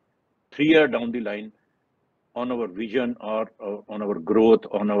delivery 3 years down the line on our vision or on our growth,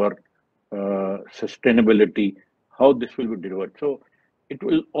 on our sustainability, how this will be delivered. So it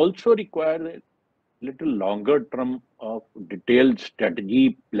will also require a little longer term of detailed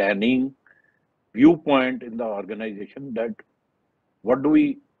strategy, planning, viewpoint in the organization, that what do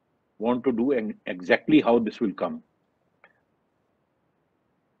we want to do and exactly how this will come.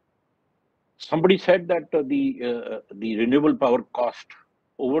 Somebody said that the renewable power cost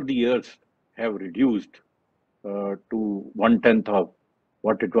over the years have reduced to 1/10 of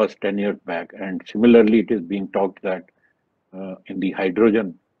what it was 10 years back. And similarly, it is being talked that in the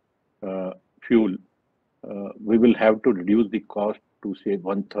hydrogen fuel, we will have to reduce the cost to say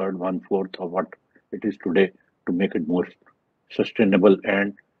 1/3, 1/4 of what it is today to make it more sustainable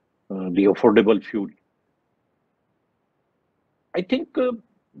and the affordable fuel. I think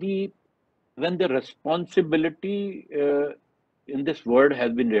when the responsibility in this world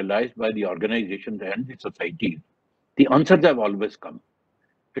has been realized by the organizations and the societies, the answers have always come.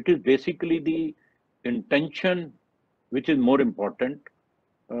 It is basically the intention which is more important.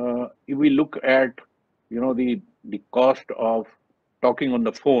 If we look at, the cost of talking on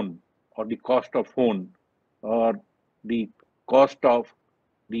the phone, or the cost of phone, or the cost of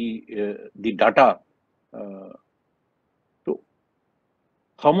the data. So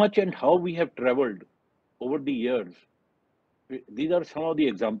how much and how we have traveled over the years. These are some of the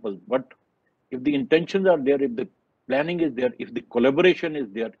examples. But if the intentions are there, if the planning is there, if the collaboration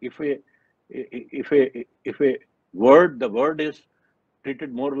is there, if the word is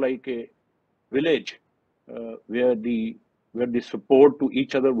treated more like a village where the support to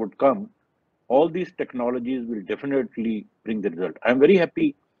each other would come, all these technologies will definitely bring the result. I'm very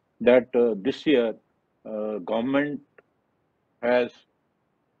happy that this year government has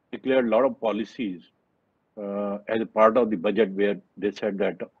declared a lot of policies as a part of the budget, where they said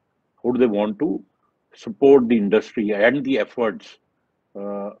that how do they want to support the industry and the efforts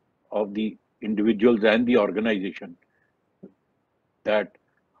of the individuals and the organization, that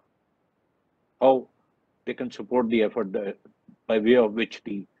how they can support the effort by way of which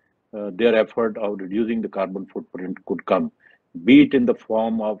their effort of reducing the carbon footprint could come, be it in the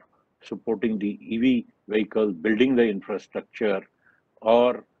form of supporting the EV vehicles, building the infrastructure,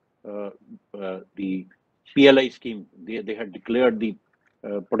 or the PLI scheme. They had declared the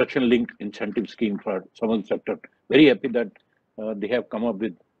production linked incentive scheme for some of the sector. Very happy that they have come up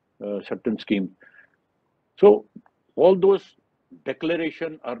with certain schemes. So all those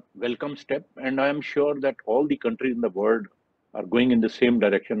declarations are welcome step, and I am sure that all the countries in the world are going in the same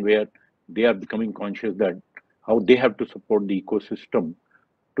direction, where they are becoming conscious that how they have to support the ecosystem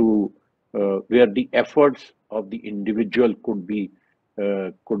to where the efforts of the individual could be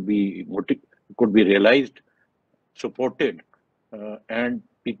realized, supported, and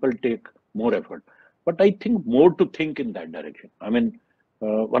people take more effort. But I think more to think in that direction. I mean,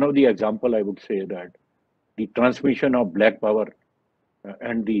 one of the example I would say that the transmission of black power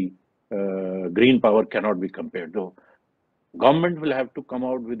and the green power cannot be compared. So government will have to come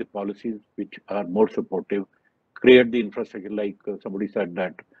out with the policies which are more supportive, create the infrastructure, like somebody said,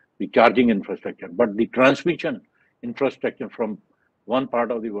 that the charging infrastructure, but the transmission infrastructure from one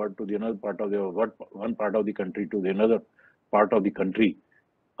part of the world to the another part of the world, one part of the country to the another part of the country,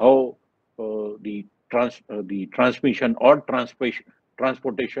 how the transmission or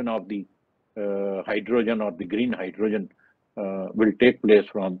transportation of the hydrogen or the green hydrogen will take place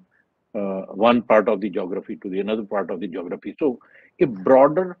from one part of the geography to the another part of the geography. So a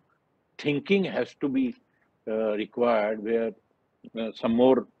broader thinking has to be required, where some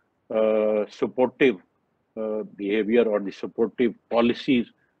more supportive behavior or the supportive policies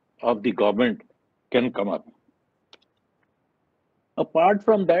of the government can come up. Apart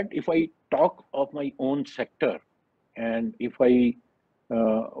from that, if I talk of my own sector, and if I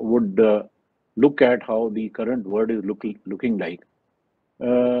would look at how the current world is looking like,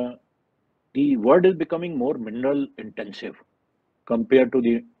 the world is becoming more mineral intensive compared to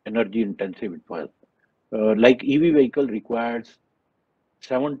the energy intensive it was. Like EV vehicle requires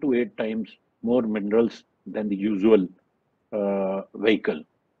 7 to 8 times more minerals than the usual vehicle.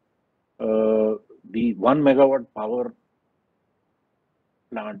 The 1 megawatt power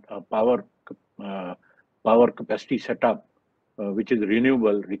plant, power capacity setup, which is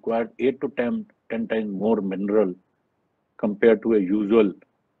renewable, requires 8 to 10 times more mineral compared to a usual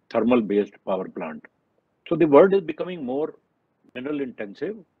thermal based power plant. So the world is becoming more mineral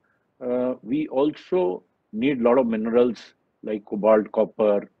intensive. We also need a lot of minerals like cobalt,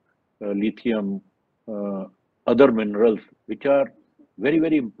 copper, lithium, other minerals, which are very,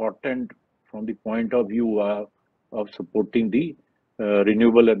 very important from the point of view of supporting the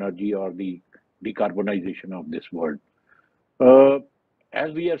renewable energy or the decarbonization of this world.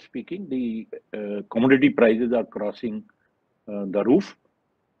 As we are speaking, the commodity prices are crossing the roof,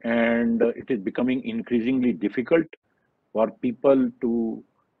 and it is becoming increasingly difficult for people to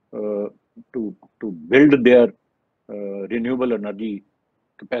build their renewable energy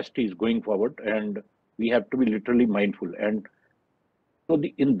capacities going forward, and we have to be literally mindful. And so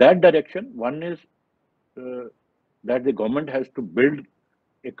in that direction, one is that the government has to build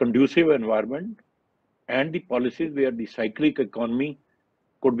a conducive environment and the policies where the cyclic economy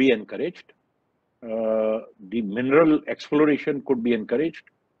could be encouraged, the mineral exploration could be encouraged,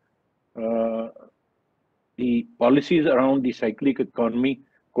 the policies around the cyclic economy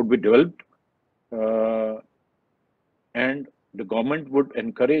could be developed, and the government would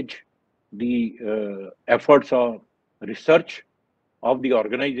encourage the efforts of research of the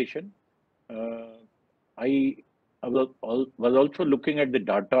organization. I was also looking at the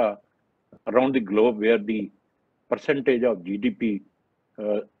data around the globe, where the percentage of GDP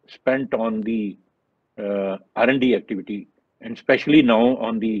spent on the R&D activity, and especially now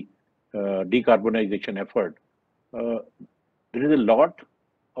on the decarbonization effort. There is a lot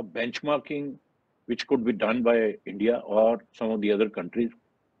of benchmarking which could be done by India or some of the other countries.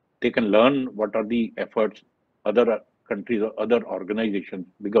 They can learn what are the efforts other countries or other organizations,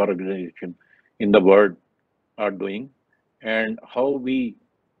 big organizations in the world are doing, and how we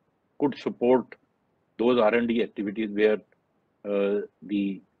could support those R&D activities where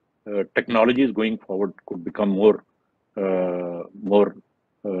the technologies going forward could become more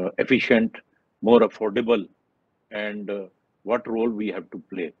efficient, more affordable, and what role we have to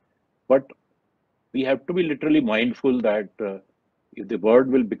play. But we have to be literally mindful that if the world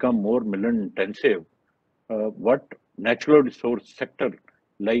will become more mineral intensive, what natural resource sector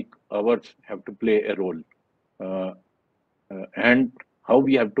like ours have to play a role, and how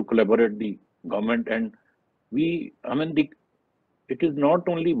we have to collaborate the government, and it is not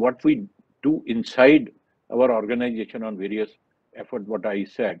only what we do inside our organization on various efforts, what I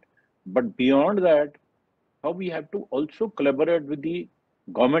said, but beyond that, how we have to also collaborate with the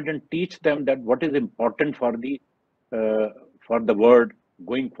government and teach them that what is important for the world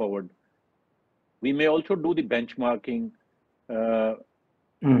going forward. We may also do the benchmarking,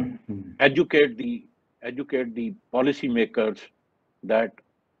 educate the policymakers that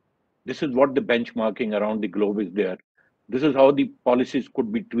this is what the benchmarking around the globe is there. This is how the policies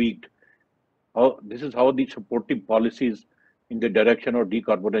could be tweaked. This is how the supportive policies in the direction of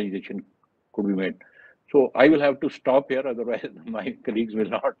decarbonization could be made. So I will have to stop here, otherwise my colleagues will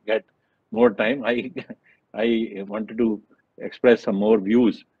not get more time. I wanted to express some more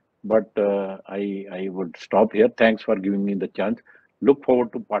views, but I would stop here. Thanks for giving me the chance. Look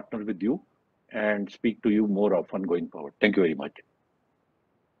forward to partner with you and speak to you more often going forward. Thank you very much.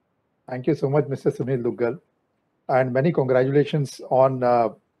 Thank you so much, Mr. Sunil Duggal, and many congratulations on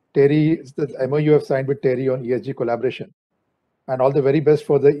TERI, the MOU you have signed with TERI on ESG collaboration, and all the very best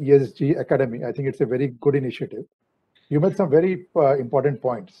for the ESG Academy. I think it's a very good initiative. You made some very important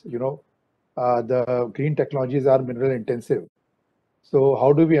points. The green technologies are mineral intensive. So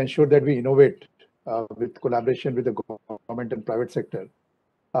how do we ensure that we innovate with collaboration with the government and private sector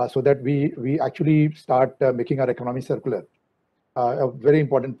so that we actually start making our economy circular? A very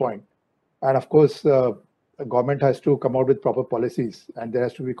important point. And of course, the government has to come out with proper policies, and there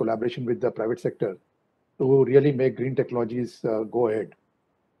has to be collaboration with the private sector to really make green technologies go ahead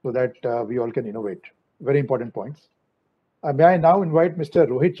so that we all can innovate. Very important points. May I now invite Mr.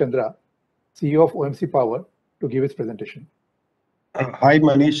 Rohit Chandra, CEO of OMC Power, to give his presentation. Hi,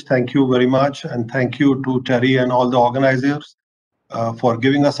 Manish. Thank you very much. And thank you to TERI and all the organizers for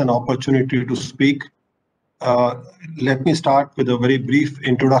giving us an opportunity to speak. Let me start with a very brief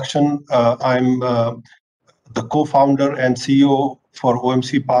introduction. I'm the co-founder and CEO for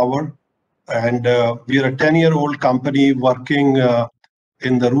OMC Power. And we are a 10-year-old company working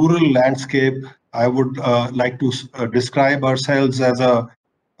in the rural landscape. I would like to describe ourselves as a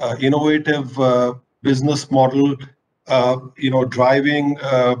innovative business model, driving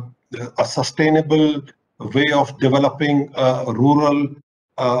a sustainable way of developing rural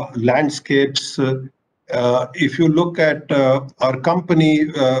landscapes. If you look at our company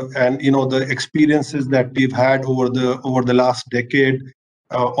and the experiences that we've had over the last decade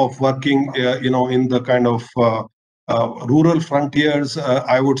of working, in the kind of rural frontiers,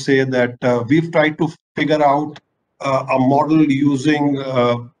 I would say that we've tried to figure out a model using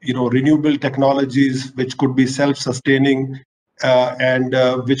renewable technologies which could be self-sustaining and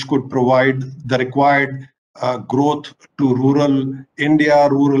which could provide the required growth to rural India,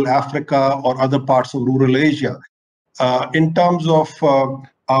 rural Africa, or other parts of rural Asia. In terms of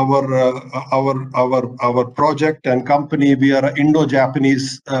our project and company, we are an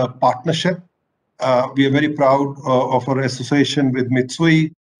Indo-Japanese partnership. We are very proud of our association with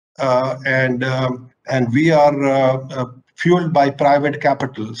Mitsui, and we are fueled by private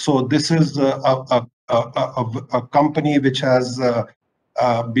capital. So this is a company which has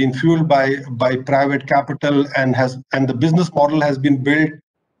been fueled by private capital and the business model has been built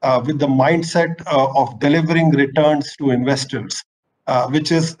with the mindset of delivering returns to investors,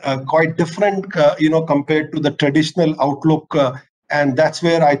 which is quite different, compared to the traditional outlook. And that's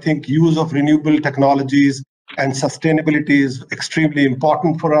where I think use of renewable technologies and sustainability is extremely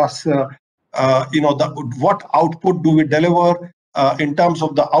important for us. What output do we deliver? In terms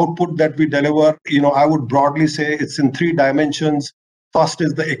of the output that we deliver, I would broadly say it's in 3 dimensions. First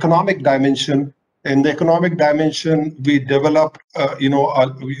is the economic dimension. In the economic dimension, we develop, a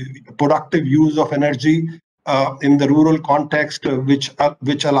productive use of energy in the rural context, which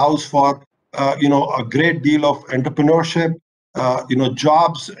allows for, a great deal of entrepreneurship,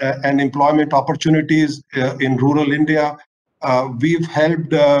 jobs and employment opportunities in rural India. We've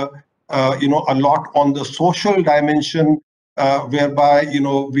helped, a lot on the social dimension, whereby,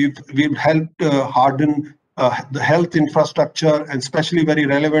 we've helped harden the health infrastructure, and especially very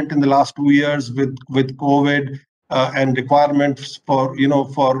relevant in the last 2 years with COVID and requirements for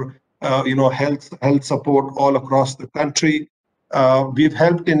health support all across the country. We've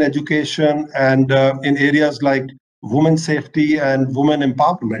helped in education and in areas like women's safety and women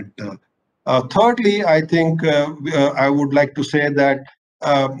empowerment. Thirdly, I think I would like to say that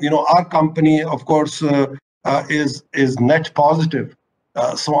our company, of course, is net positive.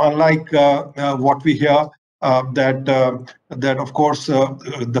 So unlike what we hear, that of course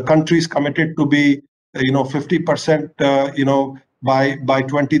the country is committed to be 50% by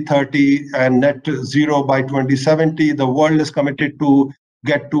 2030 and net zero by 2070. The world is committed to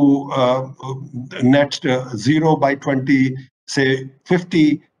get to net zero by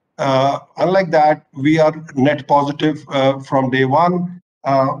 2050. Unlike that, we are net positive from day one.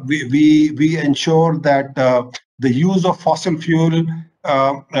 We ensure that the use of fossil fuel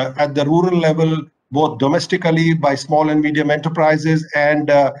at the rural level, both domestically by small and medium enterprises and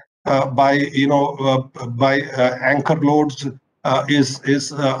by anchor loads,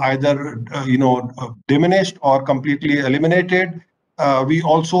 is either diminished or completely eliminated. We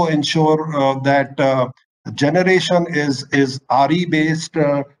also ensure that generation is RE based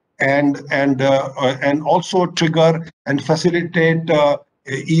and also trigger and facilitate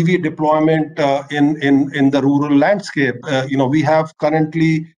EV deployment in the rural landscape. We have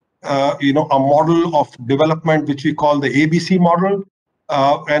currently a model of development which we call the ABC model.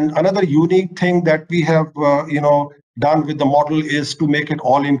 And another unique thing that we have done with the model is to make it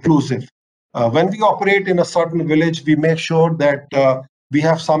all inclusive. When we operate in a certain village, we make sure that we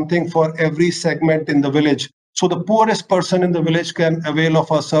have something for every segment in the village. So the poorest person in the village can avail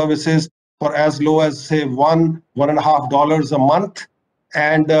of our services for as low as, say, $1.5 a month.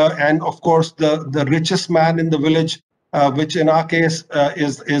 And of course, the richest man in the village, which in our case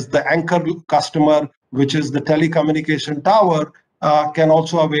is the anchor customer, which is the telecommunication tower, can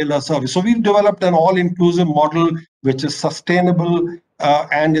also avail our service. So we've developed an all-inclusive model which is sustainable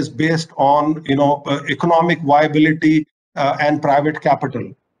and is based on economic viability and private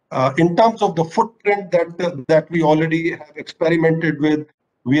capital. In terms of the footprint that we already have experimented with,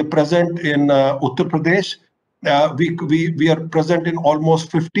 we are present in Uttar Pradesh. We are present in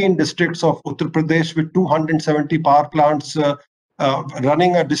almost 15 districts of Uttar Pradesh with 270 power plants,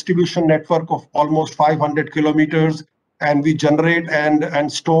 running a distribution network of almost 500 kilometers. And we generate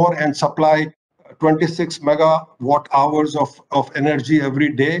and store and supply 26 megawatt hours of energy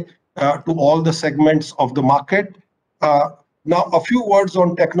every day to all the segments of the market. Now, a few words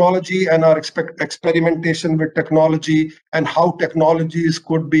on technology and our experimentation with technology and how technologies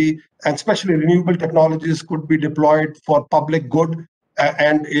could be, and especially renewable technologies, could be deployed for public good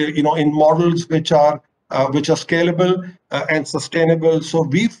and in models which are scalable and sustainable. So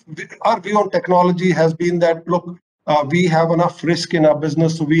our view on technology has been that, look, we have enough risk in our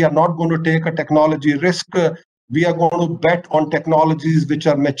business, so we are not going to take a technology risk. We are going to bet on technologies which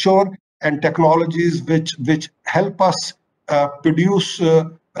are mature and technologies which help us produce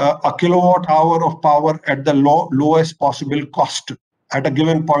a kilowatt hour of power at the lowest possible cost at a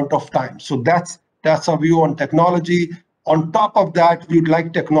given point of time. So that's our view on technology. On top of that, we'd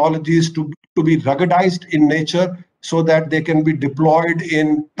like technologies to be ruggedized in nature so that they can be deployed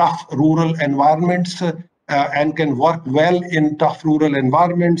in tough rural environments and can work well in tough rural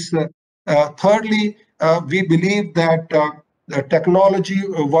environments. Thirdly, we believe that the technology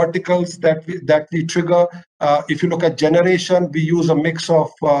verticals that we trigger, if you look at generation, we use a mix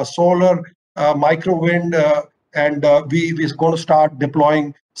of solar, micro wind, and we're going to start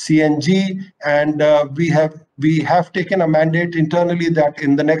deploying CNG. And we have taken a mandate internally that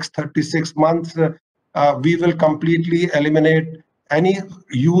in the next 36 months, we will completely eliminate any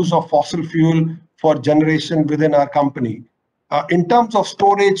use of fossil fuel for generation within our company. In terms of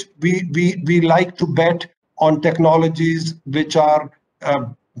storage, we like to bet on technologies which are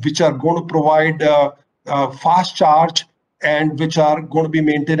going to provide fast charge and which are going to be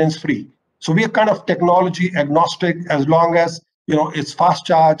maintenance free. So we are kind of technology agnostic as long as it's fast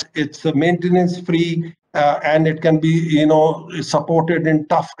charge, it's maintenance free, and it can be supported in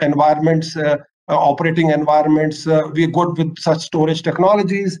tough environments, operating environments. We're good with such storage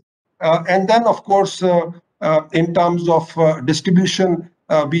technologies. And then, of course, in terms of distribution,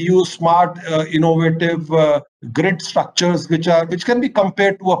 we use smart, innovative grid structures, which can be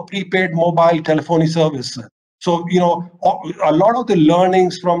compared to a prepaid mobile telephony service. So, a lot of the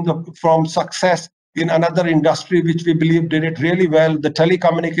learnings from success in another industry, which we believe did it really well, the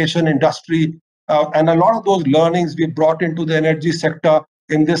telecommunication industry, and a lot of those learnings we brought into the energy sector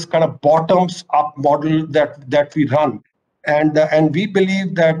in this kind of bottoms-up model that we run. And we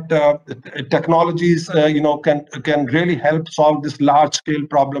believe that technologies, can really help solve this large-scale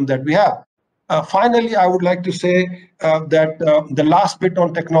problem that we have. Finally, I would like to say that the last bit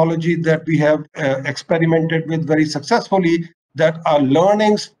on technology that we have experimented with very successfully, that our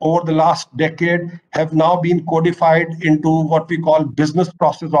learnings over the last decade have now been codified into what we call business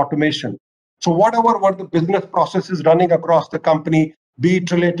process automation. So whatever were the business processes running across the company, be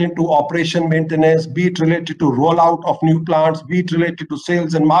it related to operation maintenance, be it related to rollout of new plants, be it related to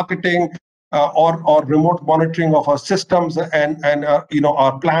sales and marketing, or remote monitoring of our systems and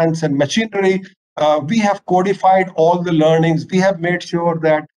our plants and machinery, we have codified all the learnings. We have made sure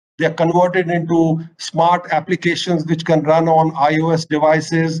that They're converted into smart applications which can run on iOS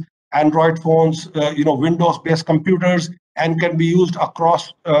devices, Android phones, Windows-based computers, and can be used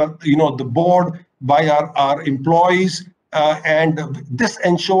across, the board by our employees. And this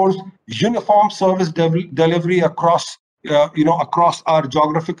ensures uniform service delivery across, across our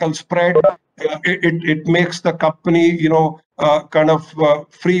geographical spread. It makes the company,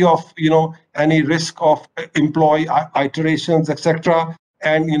 free of, any risk of employee iterations, etc.,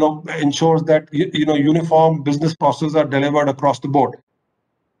 and ensures that uniform business processes are delivered across the board.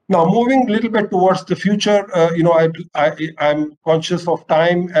 Now, moving a little bit towards the future, I'm conscious of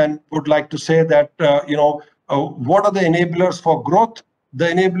time and would like to say that what are the enablers for growth? The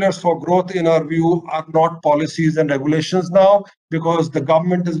enablers for growth, in our view, are not policies and regulations now, because the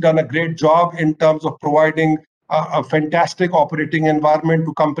government has done a great job in terms of providing a fantastic operating environment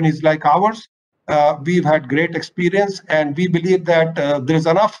to companies like ours. We've had great experience, and we believe that there's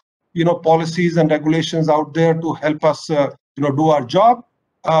enough, policies and regulations out there to help us, do our job.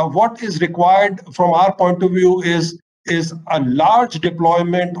 What is required from our point of view is a large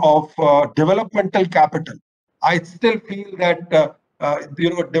deployment of developmental capital. I still feel that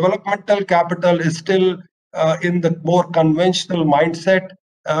developmental capital is still in the more conventional mindset,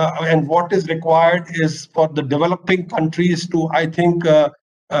 and what is required is for the developing countries to, I think,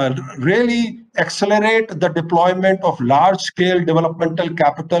 really accelerate the deployment of large-scale developmental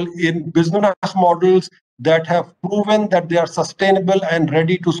capital in business models that have proven that they are sustainable and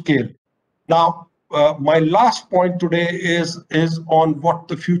ready to scale. Now, my last point today is on what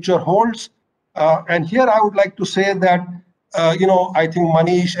the future holds. And here I would like to say that, I think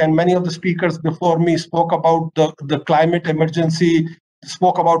Manish and many of the speakers before me spoke about the climate emergency,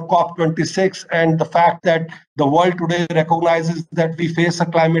 spoke about COP26 and the fact that the world today recognizes that we face a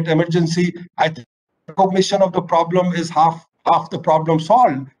climate emergency. I think recognition of the problem is half the problem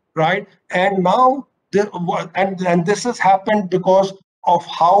solved, right? And now, and this has happened because of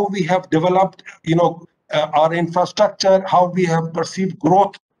how we have developed, our infrastructure, how we have perceived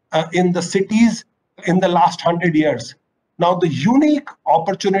growth in the cities in the last 100 years. Now, the unique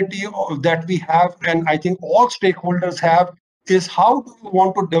opportunity that we have, and I think all stakeholders have, is how do we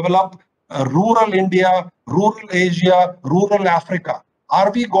want to develop rural India, rural Asia, rural Africa? Are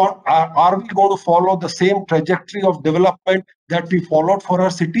we going to follow the same trajectory of development that we followed for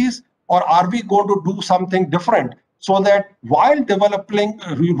our cities, or are we going to do something different so that while developing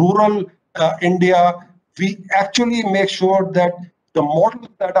rural India, we actually make sure that the models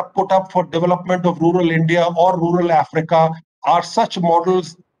that are put up for development of rural India or rural Africa are such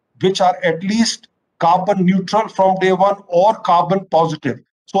models which are at least carbon neutral from day one or carbon positive,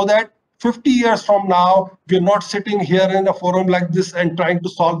 so that 50 years from now, we're not sitting here in a forum like this and trying to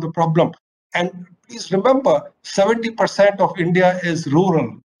solve the problem. And please remember, 70% of India is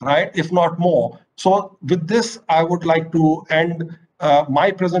rural, right? If not more. So with this, I would like to end my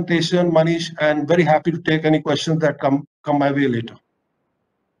presentation, Manish, and very happy to take any questions that come my way later.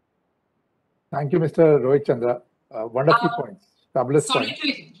 Thank you, Mr. Rohit Chandra. Wonderful points, fabulous points.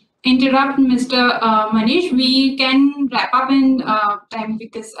 Sorry to interrupt, Mr. Manish. We can wrap up in time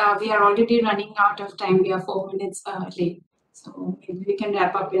because we are already running out of time. We are 4 minutes late. So we can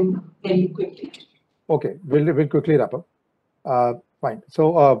wrap up in very quickly. Okay, we'll quickly wrap up. Fine.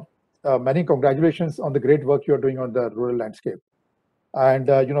 So many congratulations on the great work you're doing on the rural landscape. And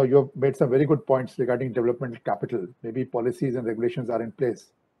you've made some very good points regarding developmental capital. Maybe policies and regulations are in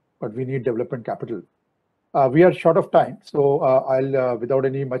place, but we need development capital. We are short of time, so I'll, without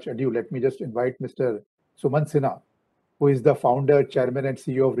any much ado, let me just invite Mr. Sumant Sinha, who is the founder, chairman, and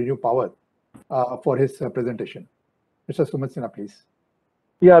CEO of Renew Power, for his presentation. Mr. Sumant Sinha, please.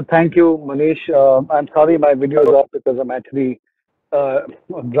 Yeah, thank you, Manish. I'm sorry my video is off because I'm actually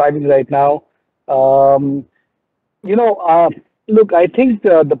driving right now. Look, I think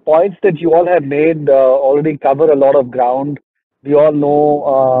the points that you all have made already cover a lot of ground. We all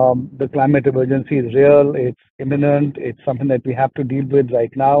know the climate emergency is real, it's imminent, it's something that we have to deal with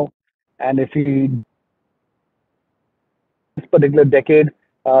right now. And if we this particular decade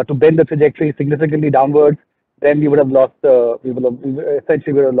to bend the trajectory significantly downwards, then we would have lost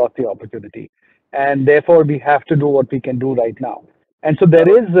essentially we would have lost the opportunity. And therefore we have to do what we can do right now. And so there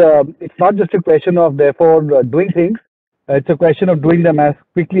is, it's not just a question of therefore doing things, it's a question of doing them as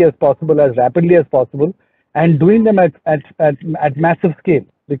quickly as possible, as rapidly as possible, and doing them at massive scale,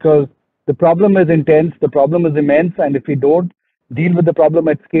 because the problem is intense, the problem is immense, and if we don't deal with the problem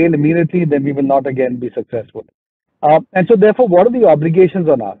at scale immediately, then we will not again be successful. And so therefore, what are the obligations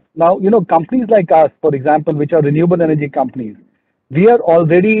on us? Now, companies like us, for example, which are renewable energy companies, we are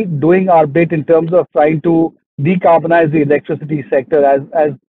already doing our bit in terms of trying to decarbonize the electricity sector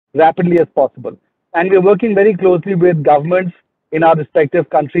as rapidly as possible. And we're working very closely with governments in our respective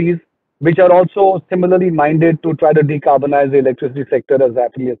countries, which are also similarly minded to try to decarbonize the electricity sector as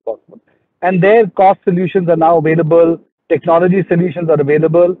rapidly as possible. And their cost solutions are now available, technology solutions are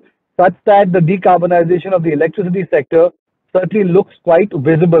available, such that the decarbonization of the electricity sector certainly looks quite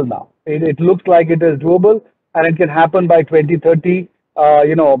visible now. It looks like it is doable, and it can happen by 2030.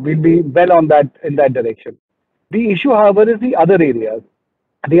 We'll be well on that in that direction. The issue, however, is the other areas.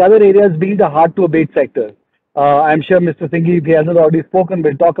 The other areas being the hard to abate sectors. I'm sure Mr. Singhi, if he hasn't already spoken,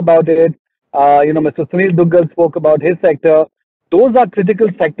 will talk about it. Mr. Sunil Duggal spoke about his sector. Those are critical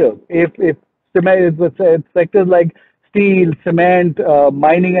sectors. If sectors like steel, cement,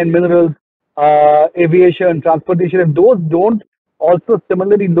 mining and minerals, aviation, transportation, if those don't also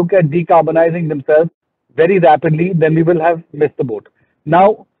similarly look at decarbonizing themselves very rapidly, then we will have missed the boat.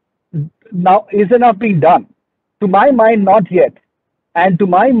 Now is enough being done? To my mind, not yet. And to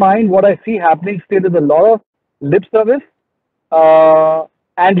my mind, what I see happening still is a lot of lip service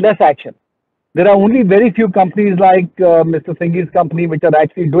and less action. There are only very few companies like Mr. Singhi's company which are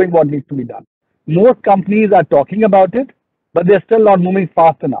actually doing what needs to be done. Most companies are talking about it, but they're still not moving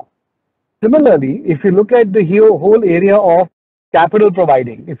fast enough. Similarly, if you look at the whole area of capital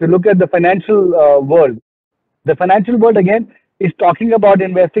providing, if you look at the financial world, the financial world again is talking about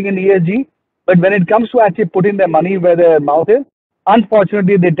investing in ESG, but when it comes to actually putting their money where their mouth is,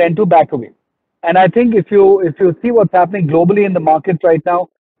 unfortunately, they tend to back away. And I think if you see what's happening globally in the markets right now,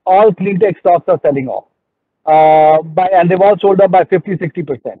 all clean tech stocks are selling off, and they've all sold up by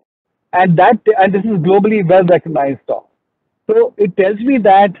 50-60%. And this is globally well recognized stock. So it tells me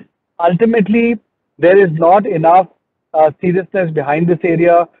that ultimately there is not enough seriousness behind this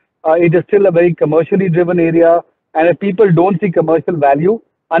area. It is still a very commercially driven area, and if people don't see commercial value,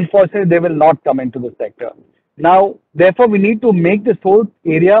 unfortunately, they will not come into the sector. Now, therefore, we need to make this whole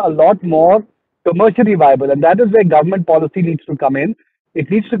area a lot more commercially viable, and that is where government policy needs to come in. It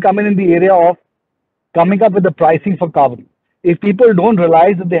needs to come in the area of coming up with the pricing for carbon. If people don't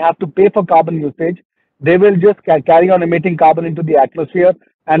realize that they have to pay for carbon usage, they will just carry on emitting carbon into the atmosphere,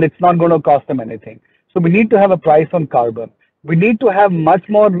 and it's not going to cost them anything. So we need to have a price on carbon. We need to have much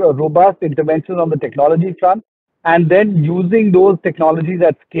more robust interventions on the technology front, and then using those technologies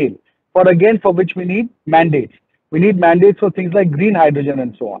at scale, for which we need mandates. We need mandates for things like green hydrogen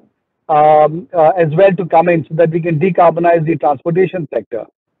and so on, as well, to come in so that we can decarbonize the transportation sector,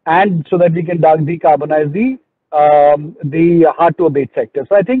 and so that we can decarbonize the hard to abate sector.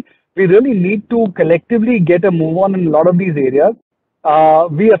 So I think we really need to collectively get a move on in a lot of these areas.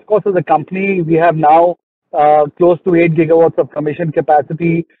 We, of course, as a company, we have now close to 8 gigawatts of commissioned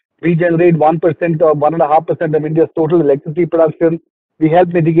capacity. We generate 1% or 1.5% of India's total electricity production. We help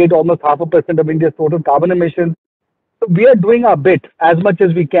mitigate almost 0.5% of India's total carbon emissions. So we are doing our bit as much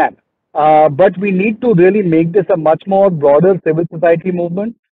as we can. But we need to really make this a much more broader civil society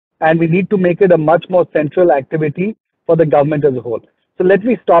movement, and we need to make it a much more central activity for the government as a whole. So let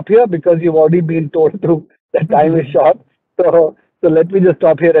me stop here because you've already been told that time is short. So let me just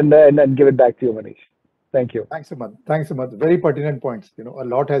stop here and then give it back to you, Manish. Thank you. Thanks, Sumant. Thanks, Sumant. Very pertinent points. A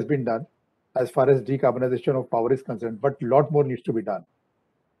lot has been done as far as decarbonization of power is concerned, but a lot more needs to be done.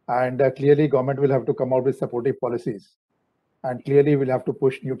 And clearly, government will have to come out with supportive policies, and clearly we'll have to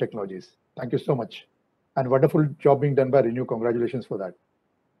push new technologies. Thank you so much, and wonderful job being done by Renew. Congratulations for that.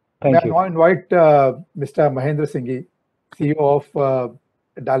 Thank you. I now invite Mr. Mahendra Singhi, CEO of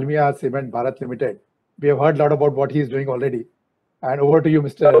Dalmia Cement Bharat Limited. We have heard a lot about what he is doing already, and over to you,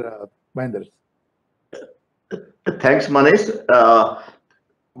 Mr. Mahendra. Thanks, Manish.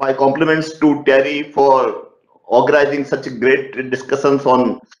 My compliments to TERI for organizing such great discussions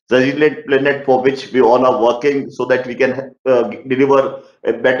on resilient planet, for which we all are working so that we can deliver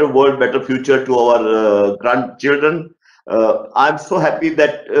a better world, better future to our grandchildren. I'm so happy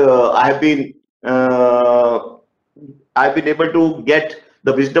that I've been able to get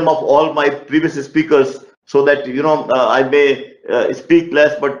the wisdom of all my previous speakers, so that I may speak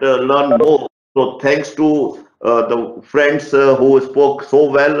less but learn more. So thanks to the friends who spoke so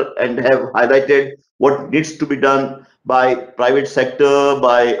well and have highlighted what needs to be done by private sector,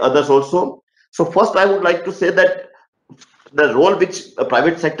 by others also. So first, I would like to say that the role which a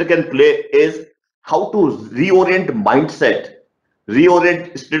private sector can play is how to reorient mindset,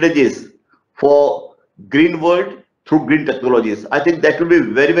 reorient strategies for green world through green technologies. I think that will be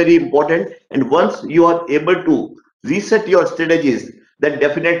very, very important. And once you are able to reset your strategies, then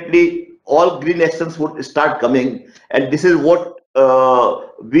definitely all green actions would start coming. And this is what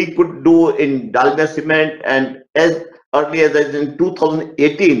we could do in Dalmia Cement. And as early as in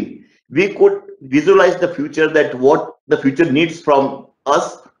 2018, we could visualize the future, that what the future needs from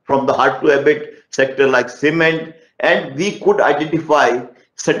us, from the hard to habit sector like cement, and we could identify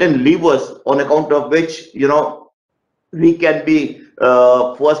certain levers on account of which, we can be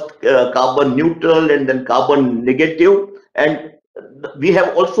first carbon neutral and then carbon negative. And we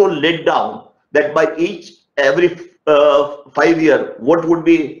have also laid down that by every 5 year, what would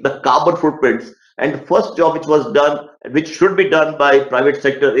be the carbon footprints. And the first job which was done, which should be done by private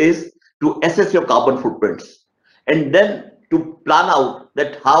sector, is to assess your carbon footprints, and then to plan out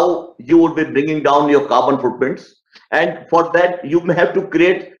that how you would be bringing down your carbon footprints. And for that, you may have to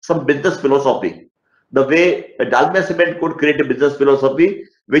create some business philosophy. The way Dalmia Cement could create a business philosophy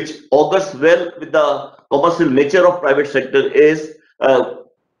which augurs well with the commercial nature of private sector is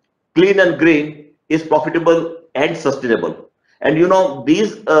clean and green, is profitable and sustainable. And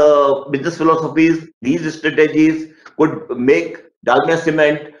these business philosophies, these strategies could make Dalmia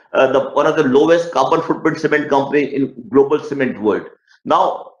Cement one of the lowest carbon footprint cement company in global cement world. Now,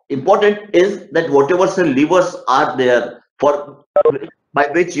 important is that whatever levers are there for by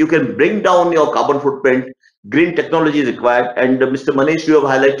which you can bring down your carbon footprint, green technology is required. And Mr. Manish, you have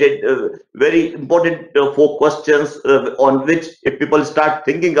highlighted very important 4 questions on which if people start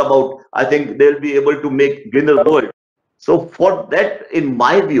thinking about, I think they'll be able to make greener world. So for that, in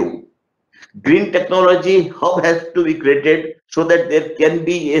my view, green technology hub has to be created so that there can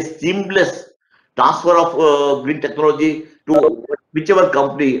be a seamless transfer of green technology to whichever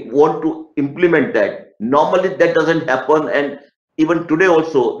company want to implement that. Normally that doesn't happen, and even today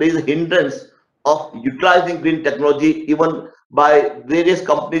also there is a hindrance of utilizing green technology even by various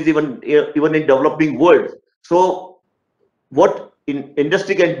companies, even in developing world. So what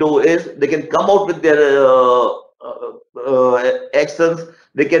industry can do is they can come out with their actions,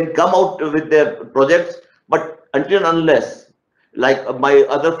 they can come out with their projects, but until and unless, like my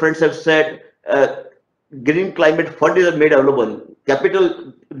other friends have said, green climate fund is made available,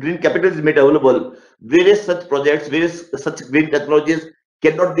 green capital is made available, various such projects, various such green technologies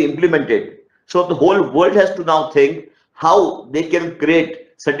cannot be implemented. So the whole world has to now think how they can create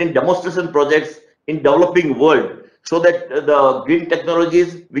certain demonstration projects in developing world, so that the green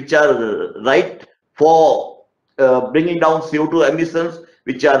technologies which are right for bringing down CO2 emissions,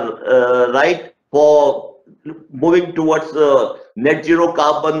 which are right for moving towards net zero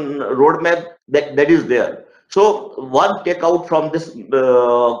carbon roadmap, that is there. So one takeout from this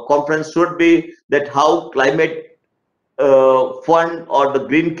conference should be that how climate fund or the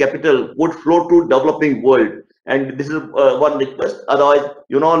green capital would flow to developing world. And this is one request. Otherwise,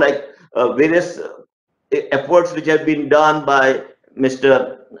 various efforts which have been done by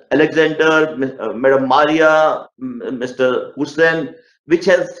Mr. Alexander, Madam Maria, Mr. Hussain, which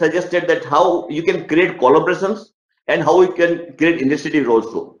has suggested that how you can create collaborations and how you can create initiatives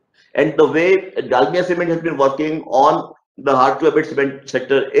also. And the way Dalmia Cement has been working on the hard to abate cement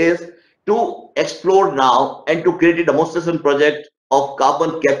sector is to explore now and to create a demonstration project of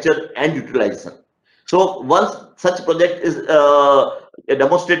carbon capture and utilization. So once such project is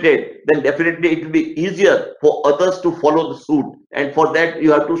demonstrated, then definitely it will be easier for others to follow the suit. And for that,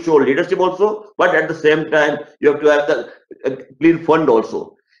 you have to show leadership also, but at the same time, you have to have the clean fund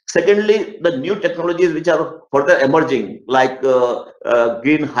also. Secondly, the new technologies which are further emerging, like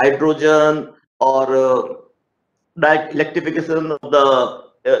green hydrogen or direct electrification of the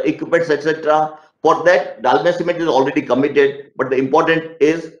equipments, etc. For that, Dalmia Cement is already committed, but the important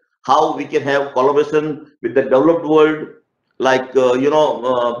is how we can have collaboration with the developed world, like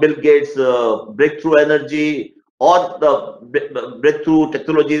Bill Gates breakthrough energy, or the breakthrough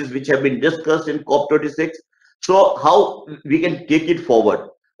technologies which have been discussed in COP26. So how we can take it forward.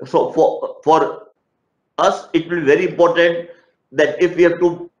 So for us, it will be very important that if we have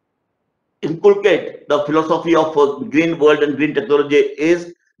to inculcate the philosophy of green world and green technology,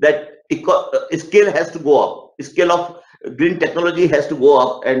 is that scale has to go up. Scale of green technology has to go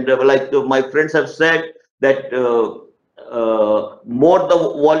up, and like my friends have said that more the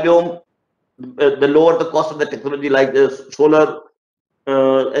volume, the lower the cost of the technology, like solar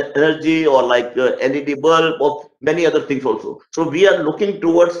energy or like LED bulb or many other things also. So we are looking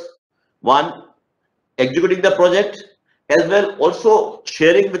towards one, executing the project, as well also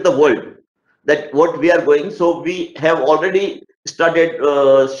sharing with the world that what we are going. So we have already started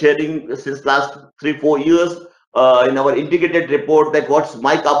sharing since last 3-4 years in our integrated report that what's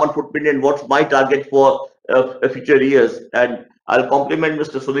my carbon footprint and what's my target for future years. And I'll compliment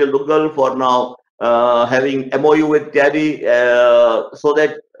Mr. Sunil Duggal for now having MOU with TERI so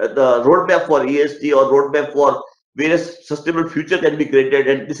that the roadmap for ESG or roadmap for various sustainable future can be created.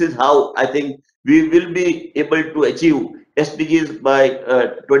 And this is how I think we will be able to achieve SDGs by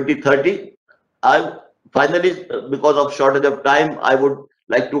 2030. I finally, because of shortage of time, I would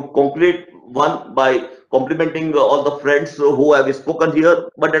like to conclude one by complimenting all the friends who have spoken here.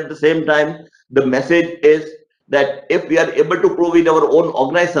 But at the same time, the message is that if we are able to prove in our own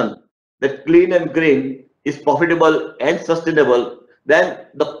organization that clean and green is profitable and sustainable, then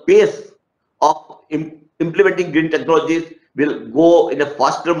the pace of implementing green technologies will go in a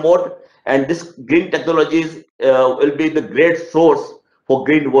faster mode, and this green technologies will be the great source for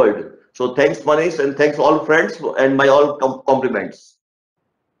green world. So thanks Manish, and thanks all friends, and my all compliments.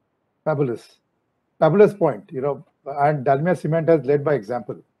 Fabulous. Fabulous point, and Dalmia Cement has led by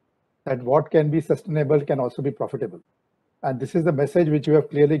example that what can be sustainable can also be profitable. And this is the message which you have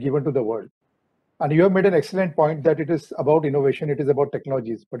clearly given to the world. And you have made an excellent point that it is about innovation, it is about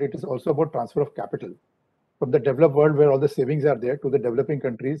technologies, but it is also about transfer of capital from the developed world where all the savings are there to the developing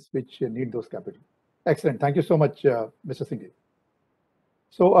countries which need those capital. Excellent. Thank you so much, Mr. Singh.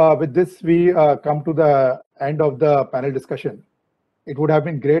 So with this, we come to the end of the panel discussion. It would have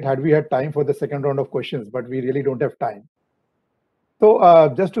been great had we had time for the second round of questions, but we really don't have time.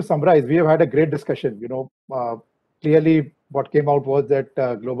 So just to summarize, we have had a great discussion. Clearly what came out was that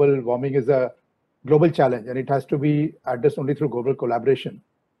global warming is a global challenge and it has to be addressed only through global collaboration.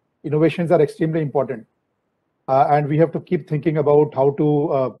 Innovations are extremely important and we have to keep thinking about how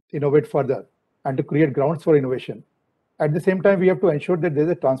to innovate further and to create grounds for innovation. At the same time, we have to ensure that there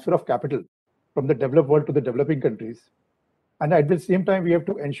is a transfer of capital from the developed world to the developing countries. And at the same time, we have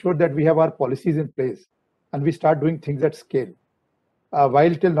to ensure that we have our policies in place and we start doing things at scale.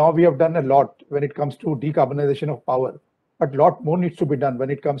 While till now we have done a lot when it comes to decarbonization of power, but a lot more needs to be done when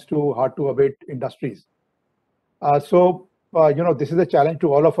it comes to hard to abate industries. So this is a challenge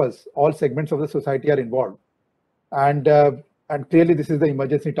to all of us. All segments of the society are involved. And clearly this is the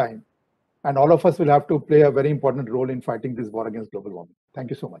emergency time. And all of us will have to play a very important role in fighting this war against global warming.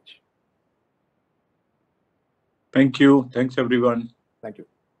 Thank you so much. Thank you. Thanks, everyone. Thank you.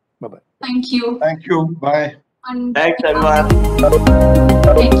 Bye-bye. Thank you. Thank you. Bye. And Thanks everyone.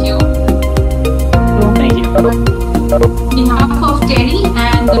 thank you. Thank you. On behalf of TERI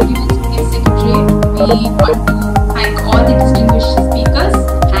and the WSDS Secretary, we want to thank all the distinguished speakers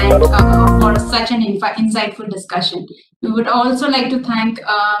and for such an insightful discussion. We would also like to thank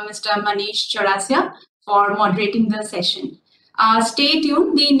Mr. Manish Chaurasia for moderating the session. Stay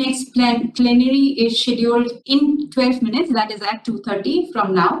tuned. The next plenary is scheduled in 12 minutes, that is at 2:30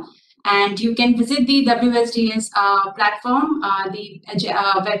 from now. And you can visit the WSDS platform, the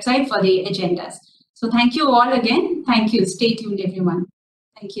website for the agendas. So thank you all again. Thank you. Stay tuned, everyone.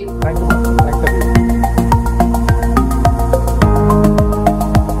 Thank you. Thank you. Thanks, everyone.